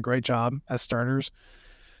two have done a great job as starters.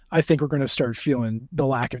 I think we're going to start feeling the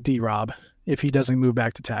lack of D-Rob if he doesn't move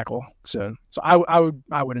back to tackle soon. So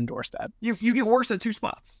I would endorse that. You get worse at two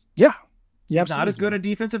spots. Yeah. He's not as good a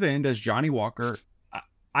defensive end as Johnny Walker.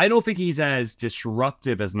 I don't think he's as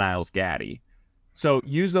disruptive as Niles Gaddy. So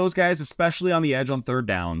use those guys, especially on the edge on third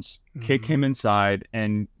downs. Kick him inside,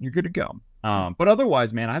 and you're good to go. But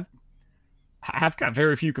otherwise, man, I've got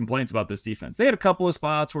very few complaints about this defense. They had a couple of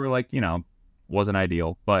spots where, wasn't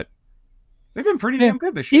ideal, but they've been pretty damn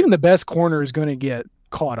good this year. Even the best corner is going to get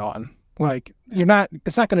caught on.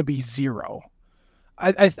 It's not going to be zero.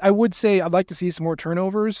 I would say I'd like to see some more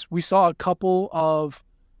turnovers. We saw a couple of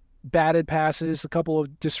batted passes, a couple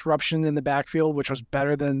of disruption in the backfield, which was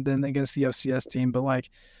better than against the FCS team. But I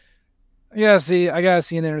gotta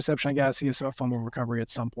see an interception. I gotta see a fumble recovery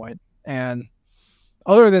at some point. And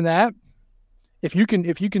other than that, if you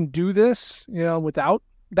can do this, without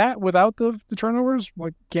the turnovers,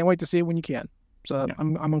 can't wait to see it when you can. So yeah.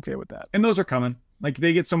 I'm okay with that. And those are coming.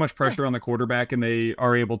 They get so much pressure on the quarterback, and they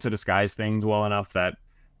are able to disguise things well enough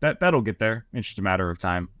that'll get there. It's just a matter of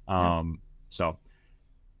time. So,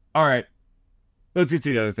 all right, let's get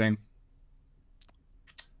to the other thing.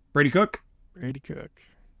 Brady Cook.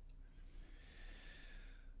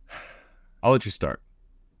 I'll let you start.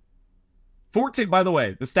 14, by the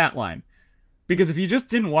way, the stat line. Because if you just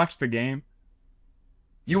didn't watch the game,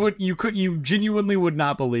 You genuinely would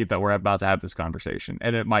not believe that we're about to have this conversation,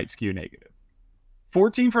 and it might skew negative.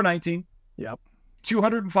 14 for 19. Yep.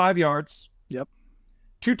 205 yards. Yep.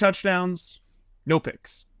 2 touchdowns. No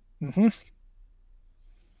picks. Mm-hmm.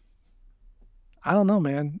 I don't know,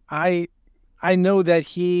 man. I know that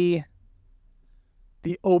the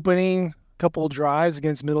opening couple of drives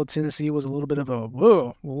against Middle Tennessee was a little bit of a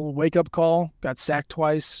little wake-up call. Got sacked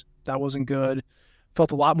twice. That wasn't good.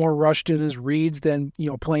 Felt a lot more rushed in his reads than,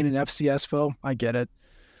 playing an FCS foe. I get it.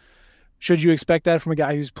 Should you expect that from a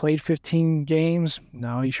guy who's played 15 games?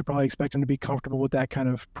 No, you should probably expect him to be comfortable with that kind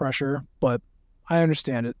of pressure, but I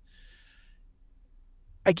understand it.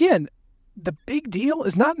 Again, the big deal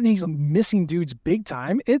is not that he's missing dudes big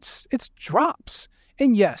time. It's drops.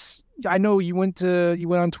 And yes, I know you went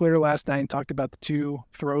on Twitter last night and talked about the 2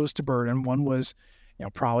 throws to Burden. One was,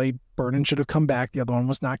 probably Burden should have come back. The other one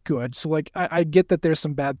was not good. So I get that there's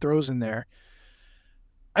some bad throws in there.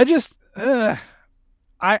 I just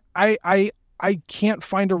I can't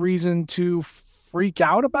find a reason to freak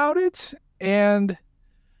out about it, and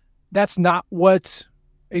that's not what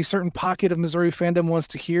a certain pocket of Missouri fandom wants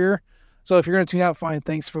to hear. So if you're going to tune out, fine.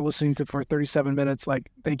 Thanks for listening for 37 minutes.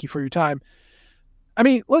 Thank you for your time. I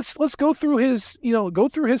mean, let's go through his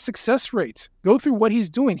success rate. Go through what he's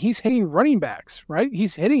doing. He's hitting running backs, right?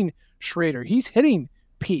 He's hitting Schrader. He's hitting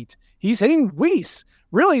Pete. He's hitting Weiss.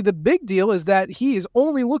 Really, the big deal is that he is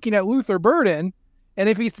only looking at Luther Burden. And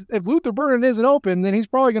if Luther Burden isn't open, then he's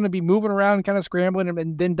probably going to be moving around, kind of scrambling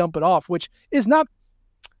and then dump it off, which is not.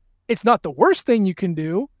 It's not the worst thing you can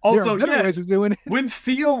do. Also, there are better ways of doing it. When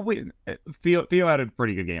Theo had a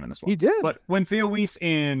pretty good game in this one. He did. But when Theo Weiss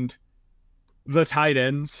and the tight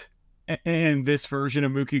ends and this version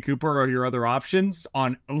of Mookie Cooper are your other options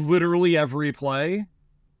on literally every play,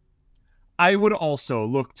 I would also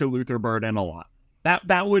look to Luther Burden a lot.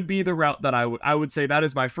 That would be the route that I would say that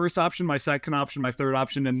is my first option, my second option, my third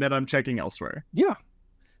option, and then I'm checking elsewhere. Yeah.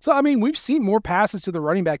 So, I mean, we've seen more passes to the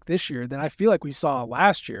running back this year than I feel like we saw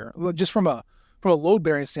last year, just from a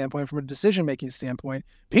load-bearing standpoint, from a decision-making standpoint.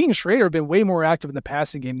 Pete and Schrader have been way more active in the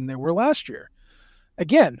passing game than they were last year.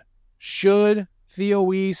 Again, should Theo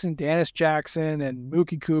Weiss and Dennis Jackson and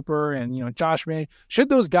Mookie Cooper and, Josh Manning, should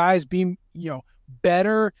those guys be,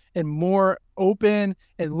 better and more open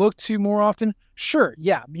and looked to more often? Sure,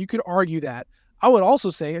 yeah, you could argue that. I would also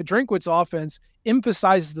say a Drinkwitz offense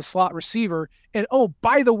emphasizes the slot receiver. And, oh,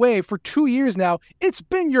 by the way, for 2 years now, it's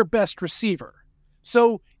been your best receiver.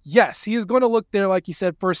 So, yes, he is going to look there, like you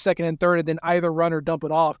said, first, second, and third, and then either run or dump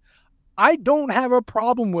it off. I don't have a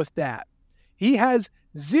problem with that. He has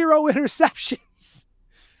 0 interceptions.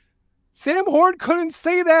 Sam Horn couldn't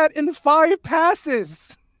say that in 5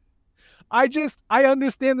 passes. I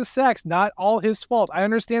understand the sacks, not all his fault. I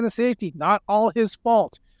understand the safety, not all his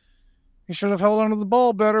fault. He should have held onto the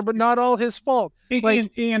ball better, but not all his fault. And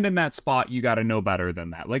in that spot, you got to know better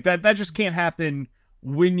than that. That just can't happen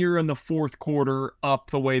when you're in the fourth quarter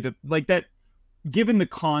up the way that, given the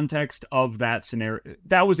context of that scenario,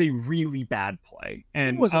 that was a really bad play.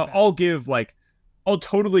 And I'll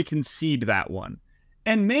totally concede that one.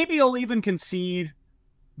 And maybe I'll even concede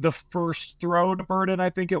the first throw to Burden, I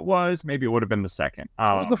think it was. Maybe it would have been the second.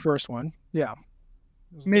 It was the first one. Yeah.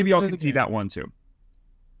 Maybe I'll concede that one too.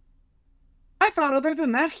 I thought other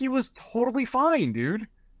than that, he was totally fine, dude.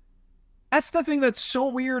 That's the thing that's so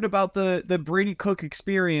weird about the Brady Cook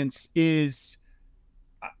experience is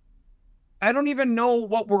I don't even know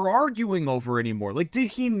what we're arguing over anymore. Did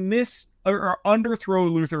he miss or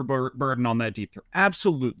underthrow Luther Burden on that deep throw?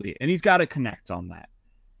 Absolutely. And he's got to connect on that.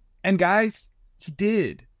 And guys, he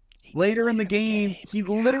did. Later in the game, he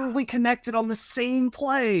literally connected on the same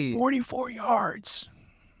play. 44 yards.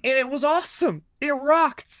 And it was awesome. It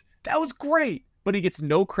rocked. That was great. But he gets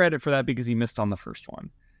no credit for that because he missed on the first one.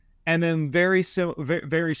 And then very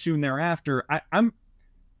soon thereafter,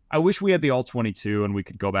 I wish we had the all-22 and we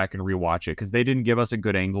could go back and rewatch it because they didn't give us a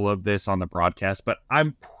good angle of this on the broadcast. But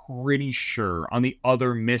I'm pretty sure on the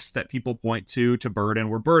other miss that people point to Burden,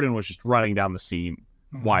 where Burden was just running down the seam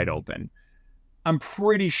wide open. I'm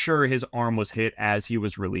pretty sure his arm was hit as he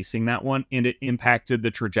was releasing that one, and it impacted the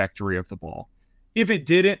trajectory of the ball. If it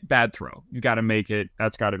didn't, bad throw. You got to make it.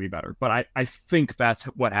 That's got to be better. But I think that's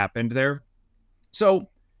what happened there. So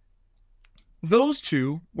those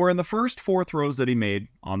two were in the first 4 throws that he made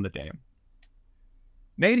on the day.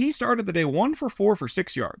 Nate, he started the day 1 for 4 for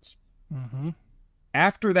 6 yards. Mm-hmm.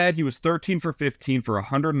 After that, he was 13 for 15 for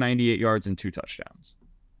 198 yards and 2 touchdowns.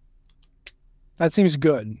 That seems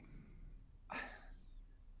good.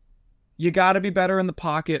 You got to be better in the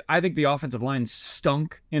pocket. I think the offensive line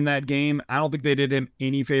stunk in that game. I don't think they did him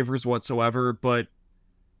any favors whatsoever, but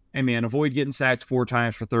hey man, avoid getting sacked 4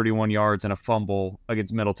 times for 31 yards and a fumble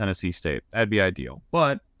against Middle Tennessee State. That'd be ideal.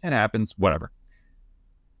 But it happens, whatever.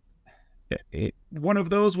 One of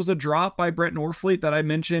those was a drop by Brett Norfleet that I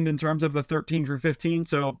mentioned in terms of the 13 for 15.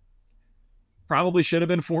 So probably should have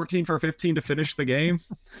been 14 for 15 to finish the game.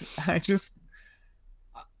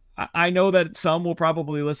 I know that some will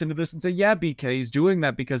probably listen to this and say, yeah, BK, he's doing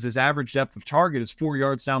that because his average depth of target is 4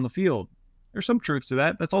 yards down the field. There's some truth to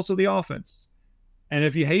that. That's also the offense. And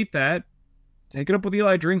if you hate that, take it up with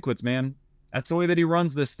Eli Drinkwitz, man. That's the way that he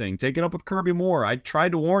runs this thing. Take it up with Kirby Moore. I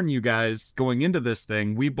tried to warn you guys going into this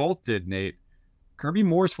thing. We both did, Nate. Kirby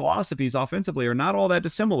Moore's philosophies offensively are not all that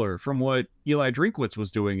dissimilar from what Eli Drinkwitz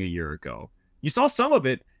was doing a year ago. You saw some of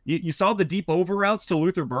it. You saw the deep over routes to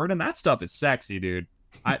Luther Burden. That stuff is sexy, dude.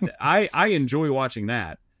 I enjoy watching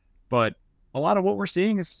that. But a lot of what we're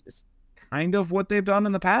seeing is kind of what they've done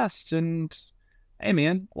in the past. And, hey,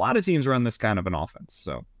 man, a lot of teams run this kind of an offense.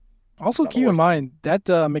 So, also keep in mind that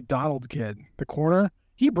McDonald kid, the corner,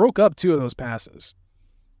 he broke up 2 of those passes.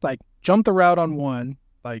 Like, jumped the route on one.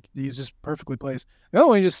 Like, he was just perfectly placed. The other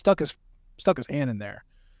one, he just stuck his hand in there.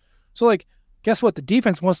 So, like, guess what? The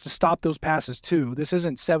defense wants to stop those passes too. This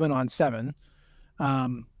isn't 7-on-7.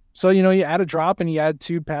 So, you add a drop and you add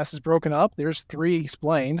 2 passes broken up. There's 3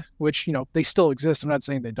 explained, which, they still exist. I'm not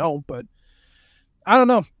saying they don't, but I don't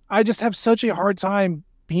know. I just have such a hard time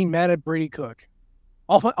being mad at Brady Cook.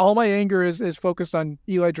 All my anger is focused on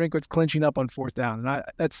Eli Drinkwitz clinching up on 4th down. And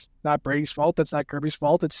that's not Brady's fault. That's not Kirby's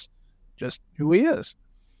fault. It's just who he is.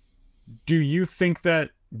 Do you think that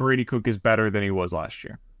Brady Cook is better than he was last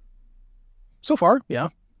year? So far, yeah,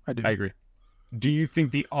 I do. I agree. Do you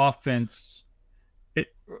think the offense,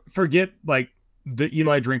 forget like the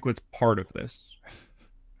Eli Drinkwitz part of this.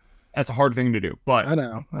 That's a hard thing to do, but I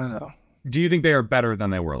know. Do you think they are better than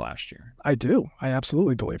they were last year? I do. I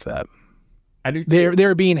absolutely believe that. I do.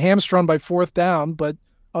 They're being hamstrung by 4th down, but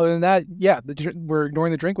other than that, yeah, we're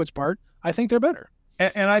ignoring the Drinkwitz part. I think they're better.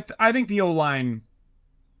 And I think the O-line,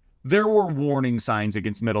 there were warning signs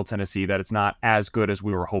against Middle Tennessee that it's not as good as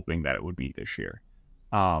we were hoping that it would be this year.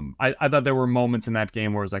 I thought there were moments in that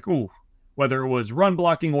game where it was like, ooh, whether it was run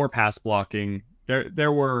blocking or pass blocking,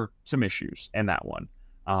 there were some issues in that one.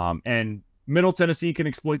 And Middle Tennessee can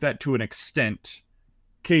exploit that to an extent.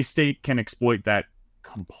 K-State can exploit that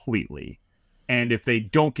completely. And if they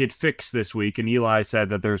don't get fixed this week, and Eli said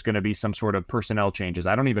that there's going to be some sort of personnel changes,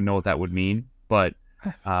 I don't even know what that would mean, but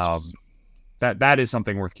that is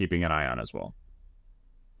something worth keeping an eye on as well.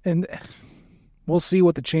 And we'll see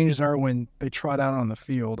what the changes are when they trot out on the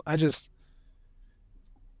field.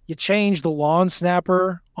 You change the lawn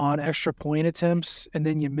snapper on extra point attempts, and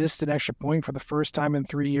then you missed an extra point for the first time in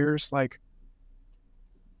 3 years. Like,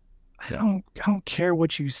 I don't care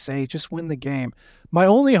what you say. Just win the game. My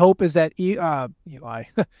only hope is that Eli,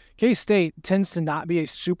 K-State tends to not be a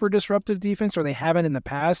super disruptive defense, or they haven't in the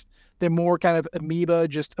past. They're more kind of amoeba,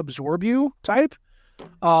 just absorb you type.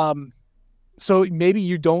 So maybe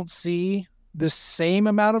you don't see the same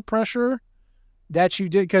amount of pressure that you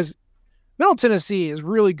did, because Middle Tennessee is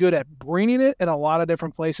really good at bringing it in a lot of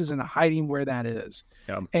different places and hiding where that is.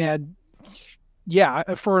 Yeah. And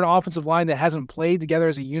yeah, for an offensive line that hasn't played together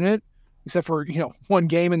as a unit, except for, one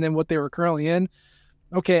game and then what they were currently in.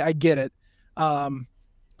 Okay, I get it.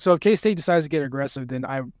 So if K-State decides to get aggressive, then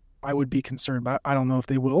I would be concerned, but I don't know if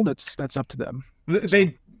they will. That's up to them.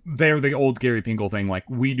 They're the old Gary Pinkel thing, like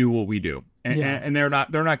we do what we do. And they're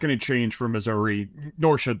not going to change for Missouri,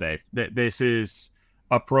 nor should they. This is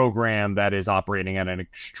a program that is operating at an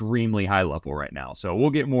extremely high level right now. So we'll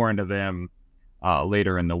get more into them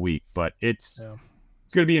later in the week, but it's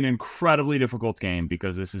going to be an incredibly difficult game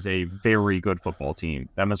because this is a very good football team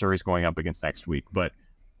that Missouri's going up against next week. But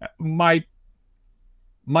my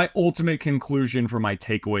ultimate conclusion for my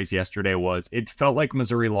takeaways yesterday was it felt like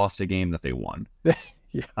Missouri lost a game that they won.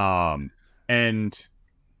 And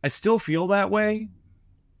I still feel that way.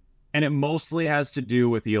 And it mostly has to do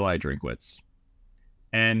with Eli Drinkwitz.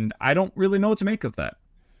 And I don't really know what to make of that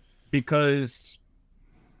because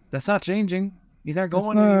that's not changing. He's not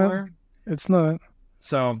going anywhere. It's not.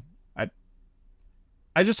 So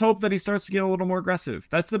I just hope that he starts to get a little more aggressive.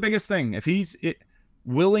 That's the biggest thing. If he's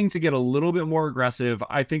willing to get a little bit more aggressive,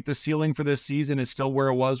 I think the ceiling for this season is still where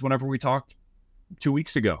it was whenever we talked 2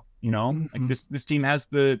 weeks ago. Like this team has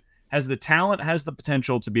the talent, has the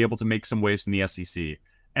potential to be able to make some waves in the SEC.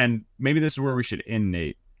 And maybe this is where we should end,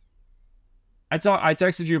 Nate. I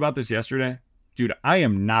texted you about this yesterday. Dude, I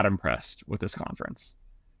am not impressed with this conference.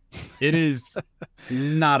 It is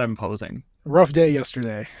not imposing. Rough day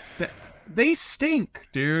yesterday. They stink,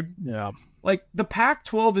 dude. Yeah. Like, the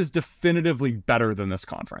Pac-12 is definitively better than this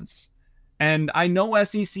conference. And I know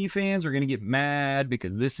SEC fans are going to get mad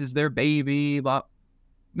because this is their baby. But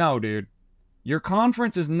no, dude. Your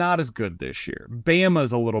conference is not as good this year.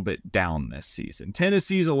 Bama's a little bit down this season.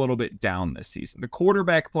 Tennessee's a little bit down this season. The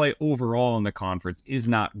quarterback play overall in the conference is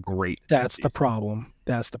not great. That's the problem.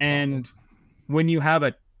 And when you have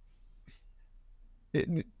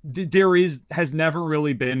has never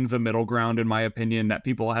really been the middle ground, in my opinion, that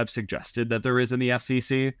people have suggested that there is in the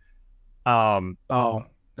SEC.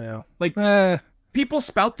 Yeah. Like, people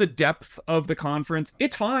spout the depth of the conference.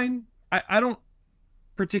 It's fine. I don't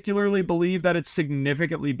particularly believe that it's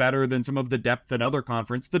significantly better than some of the depth in other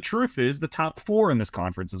conference. The truth is the top 4 in this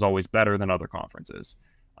conference is always better than other conferences.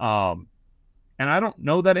 And I don't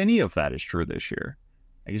know that any of that is true this year.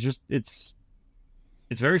 It's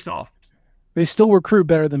very soft. They still recruit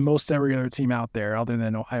better than most every other team out there, other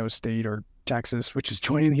than Ohio State or Texas, which is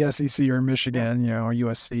joining the SEC, or Michigan, or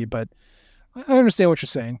USC. But I understand what you're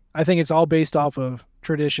saying. I think it's all based off of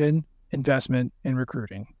tradition, investment, and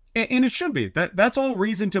recruiting. And it should be. That's all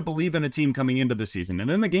reason to believe in a team coming into the season. And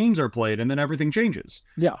then the games are played, and then everything changes.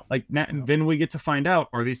 Yeah. Like, then we get to find out,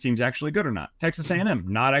 are these teams actually good or not? Texas A&M,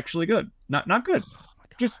 not actually good. Not good.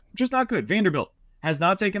 Just not good. Vanderbilt has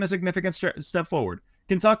not taken a significant step forward.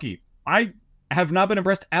 Kentucky, I have not been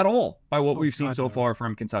impressed at all by what we've seen so far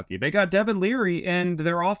from Kentucky. They got Devin Leary, and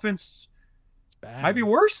their offense might be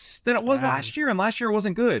worse than it was last year, and last year it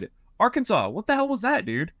wasn't good. Arkansas, what the hell was that,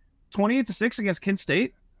 dude? 28-6 against Kent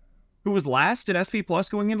State, who was last in SP Plus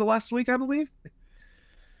going into last week, I believe.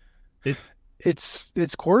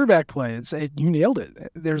 It's quarterback play. You nailed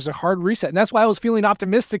it. There's a hard reset, and that's why I was feeling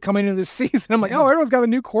optimistic coming into this season. I'm like, everyone's got a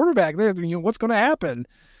new quarterback. There, what's going to happen?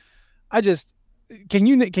 Can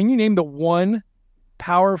you name the one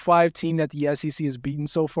Power 5 team that the SEC has beaten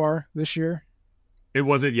so far this year?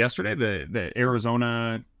 Was it yesterday? The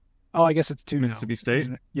Arizona. Oh, I guess it's 2 Mississippi State.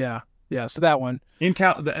 Yeah. So that one in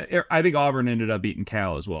Cal. I think Auburn ended up beating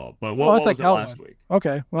Cal as well. But what was it last week?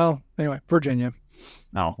 Okay. Well, anyway, Virginia.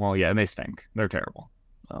 Oh, well, yeah, and they stink. They're terrible.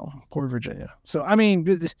 Oh, poor Virginia. So I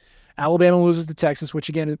mean, Alabama loses to Texas, which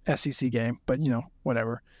again, an SEC game, but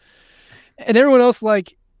whatever. And everyone else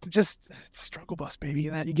just struggle bus, baby.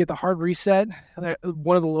 And that you get the hard reset,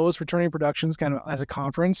 one of the lowest returning productions kind of as a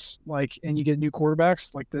conference, and you get new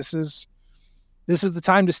quarterbacks. This is the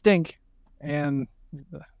time to stink. And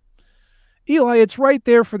Eli, it's right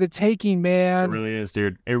there for the taking, man. It really is,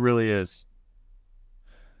 dude. It really is.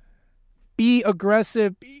 Be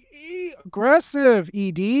aggressive. Be aggressive,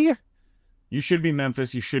 ED. You should be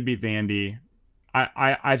Memphis. You should be Vandy.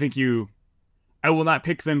 I think I will not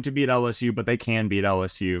pick them to beat LSU, but they can beat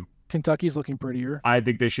LSU. Kentucky's looking prettier. I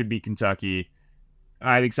think they should beat Kentucky.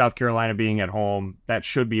 I think South Carolina being at home, that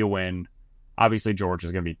should be a win. Obviously,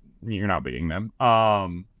 Georgia's going to be, you're not beating them.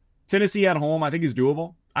 Tennessee at home, I think is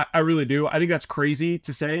doable. I really do. I think that's crazy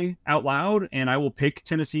to say out loud, and I will pick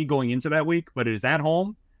Tennessee going into that week, but it is at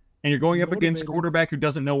home, and you're going up against a quarterback who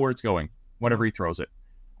doesn't know where it's going, whenever he throws it.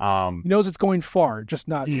 He knows it's going far, just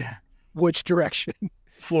not which direction.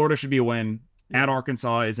 Florida should be a win. At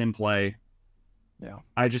Arkansas is in play. Yeah.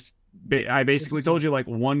 I basically told you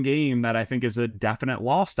one game that I think is a definite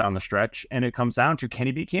loss down the stretch, and it comes down to, can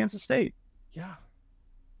he beat Kansas State? Yeah.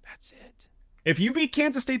 That's it. If you beat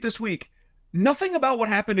Kansas State this week, nothing about what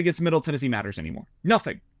happened against Middle Tennessee matters anymore.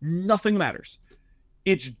 Nothing matters.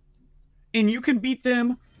 And you can beat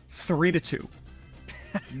them 3-2.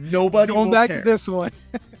 Nobody going will back care. to this one.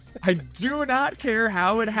 I do not care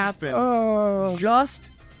how it happens. Just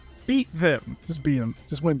beat them. Just beat them.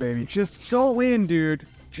 Just win, baby. Just go win, dude.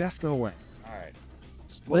 Just go win. All right.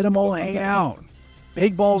 Let them all hang out.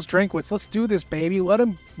 Big balls, Drinkwitz. Let's do this, baby. Let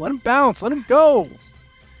them bounce. Let them go.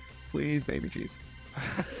 Please, baby Jesus.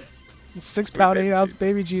 6-pound, 8-ounce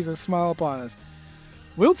baby Jesus, smile upon us.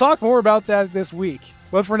 We'll talk more about that this week.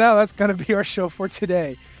 But for now, that's going to be our show for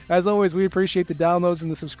today. As always, we appreciate the downloads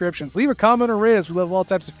and the subscriptions. Leave a comment or rate us. We love all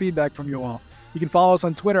types of feedback from you all. You can follow us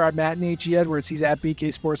on Twitter at Matt and H.E. Edwards. He's at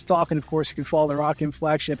BK Sports Talk. And, of course, you can follow the Rock M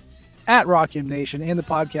flagship at Rock M Nation and the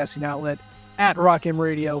podcasting outlet at Rock M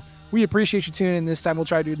Radio. We appreciate you tuning in this time. We'll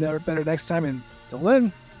try to do better next time. And until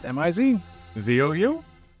then, M-I-Z. Z-O-U.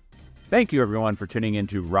 Thank you, everyone, for tuning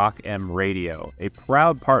into Rock M Radio, a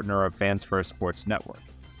proud partner of Fans First Sports Network.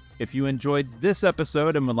 If you enjoyed this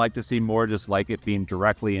episode and would like to see more just like it beamed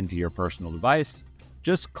directly into your personal device,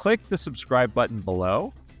 just click the subscribe button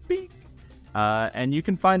below. Beep. And you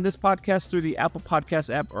can find this podcast through the Apple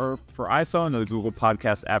Podcast app or for iPhone, or the Google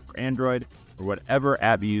Podcast app for Android, or whatever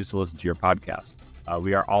app you use to listen to your podcast.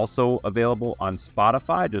 We are also available on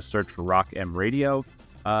Spotify. Just search for Rock M Radio.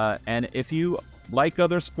 And if you like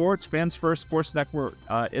other sports, Fans First Sports Network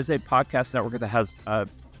is a podcast network that has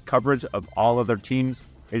coverage of all of their teams,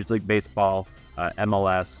 Major League Baseball,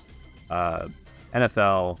 MLS,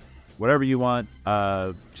 NFL, whatever you want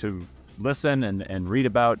to listen and read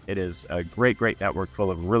about. It is a great network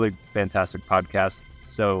full of really fantastic podcasts.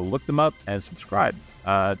 So look them up and subscribe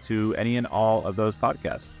to any and all of those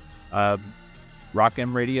podcasts. Rock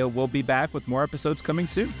M Radio will be back with more episodes coming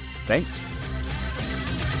soon. Thanks.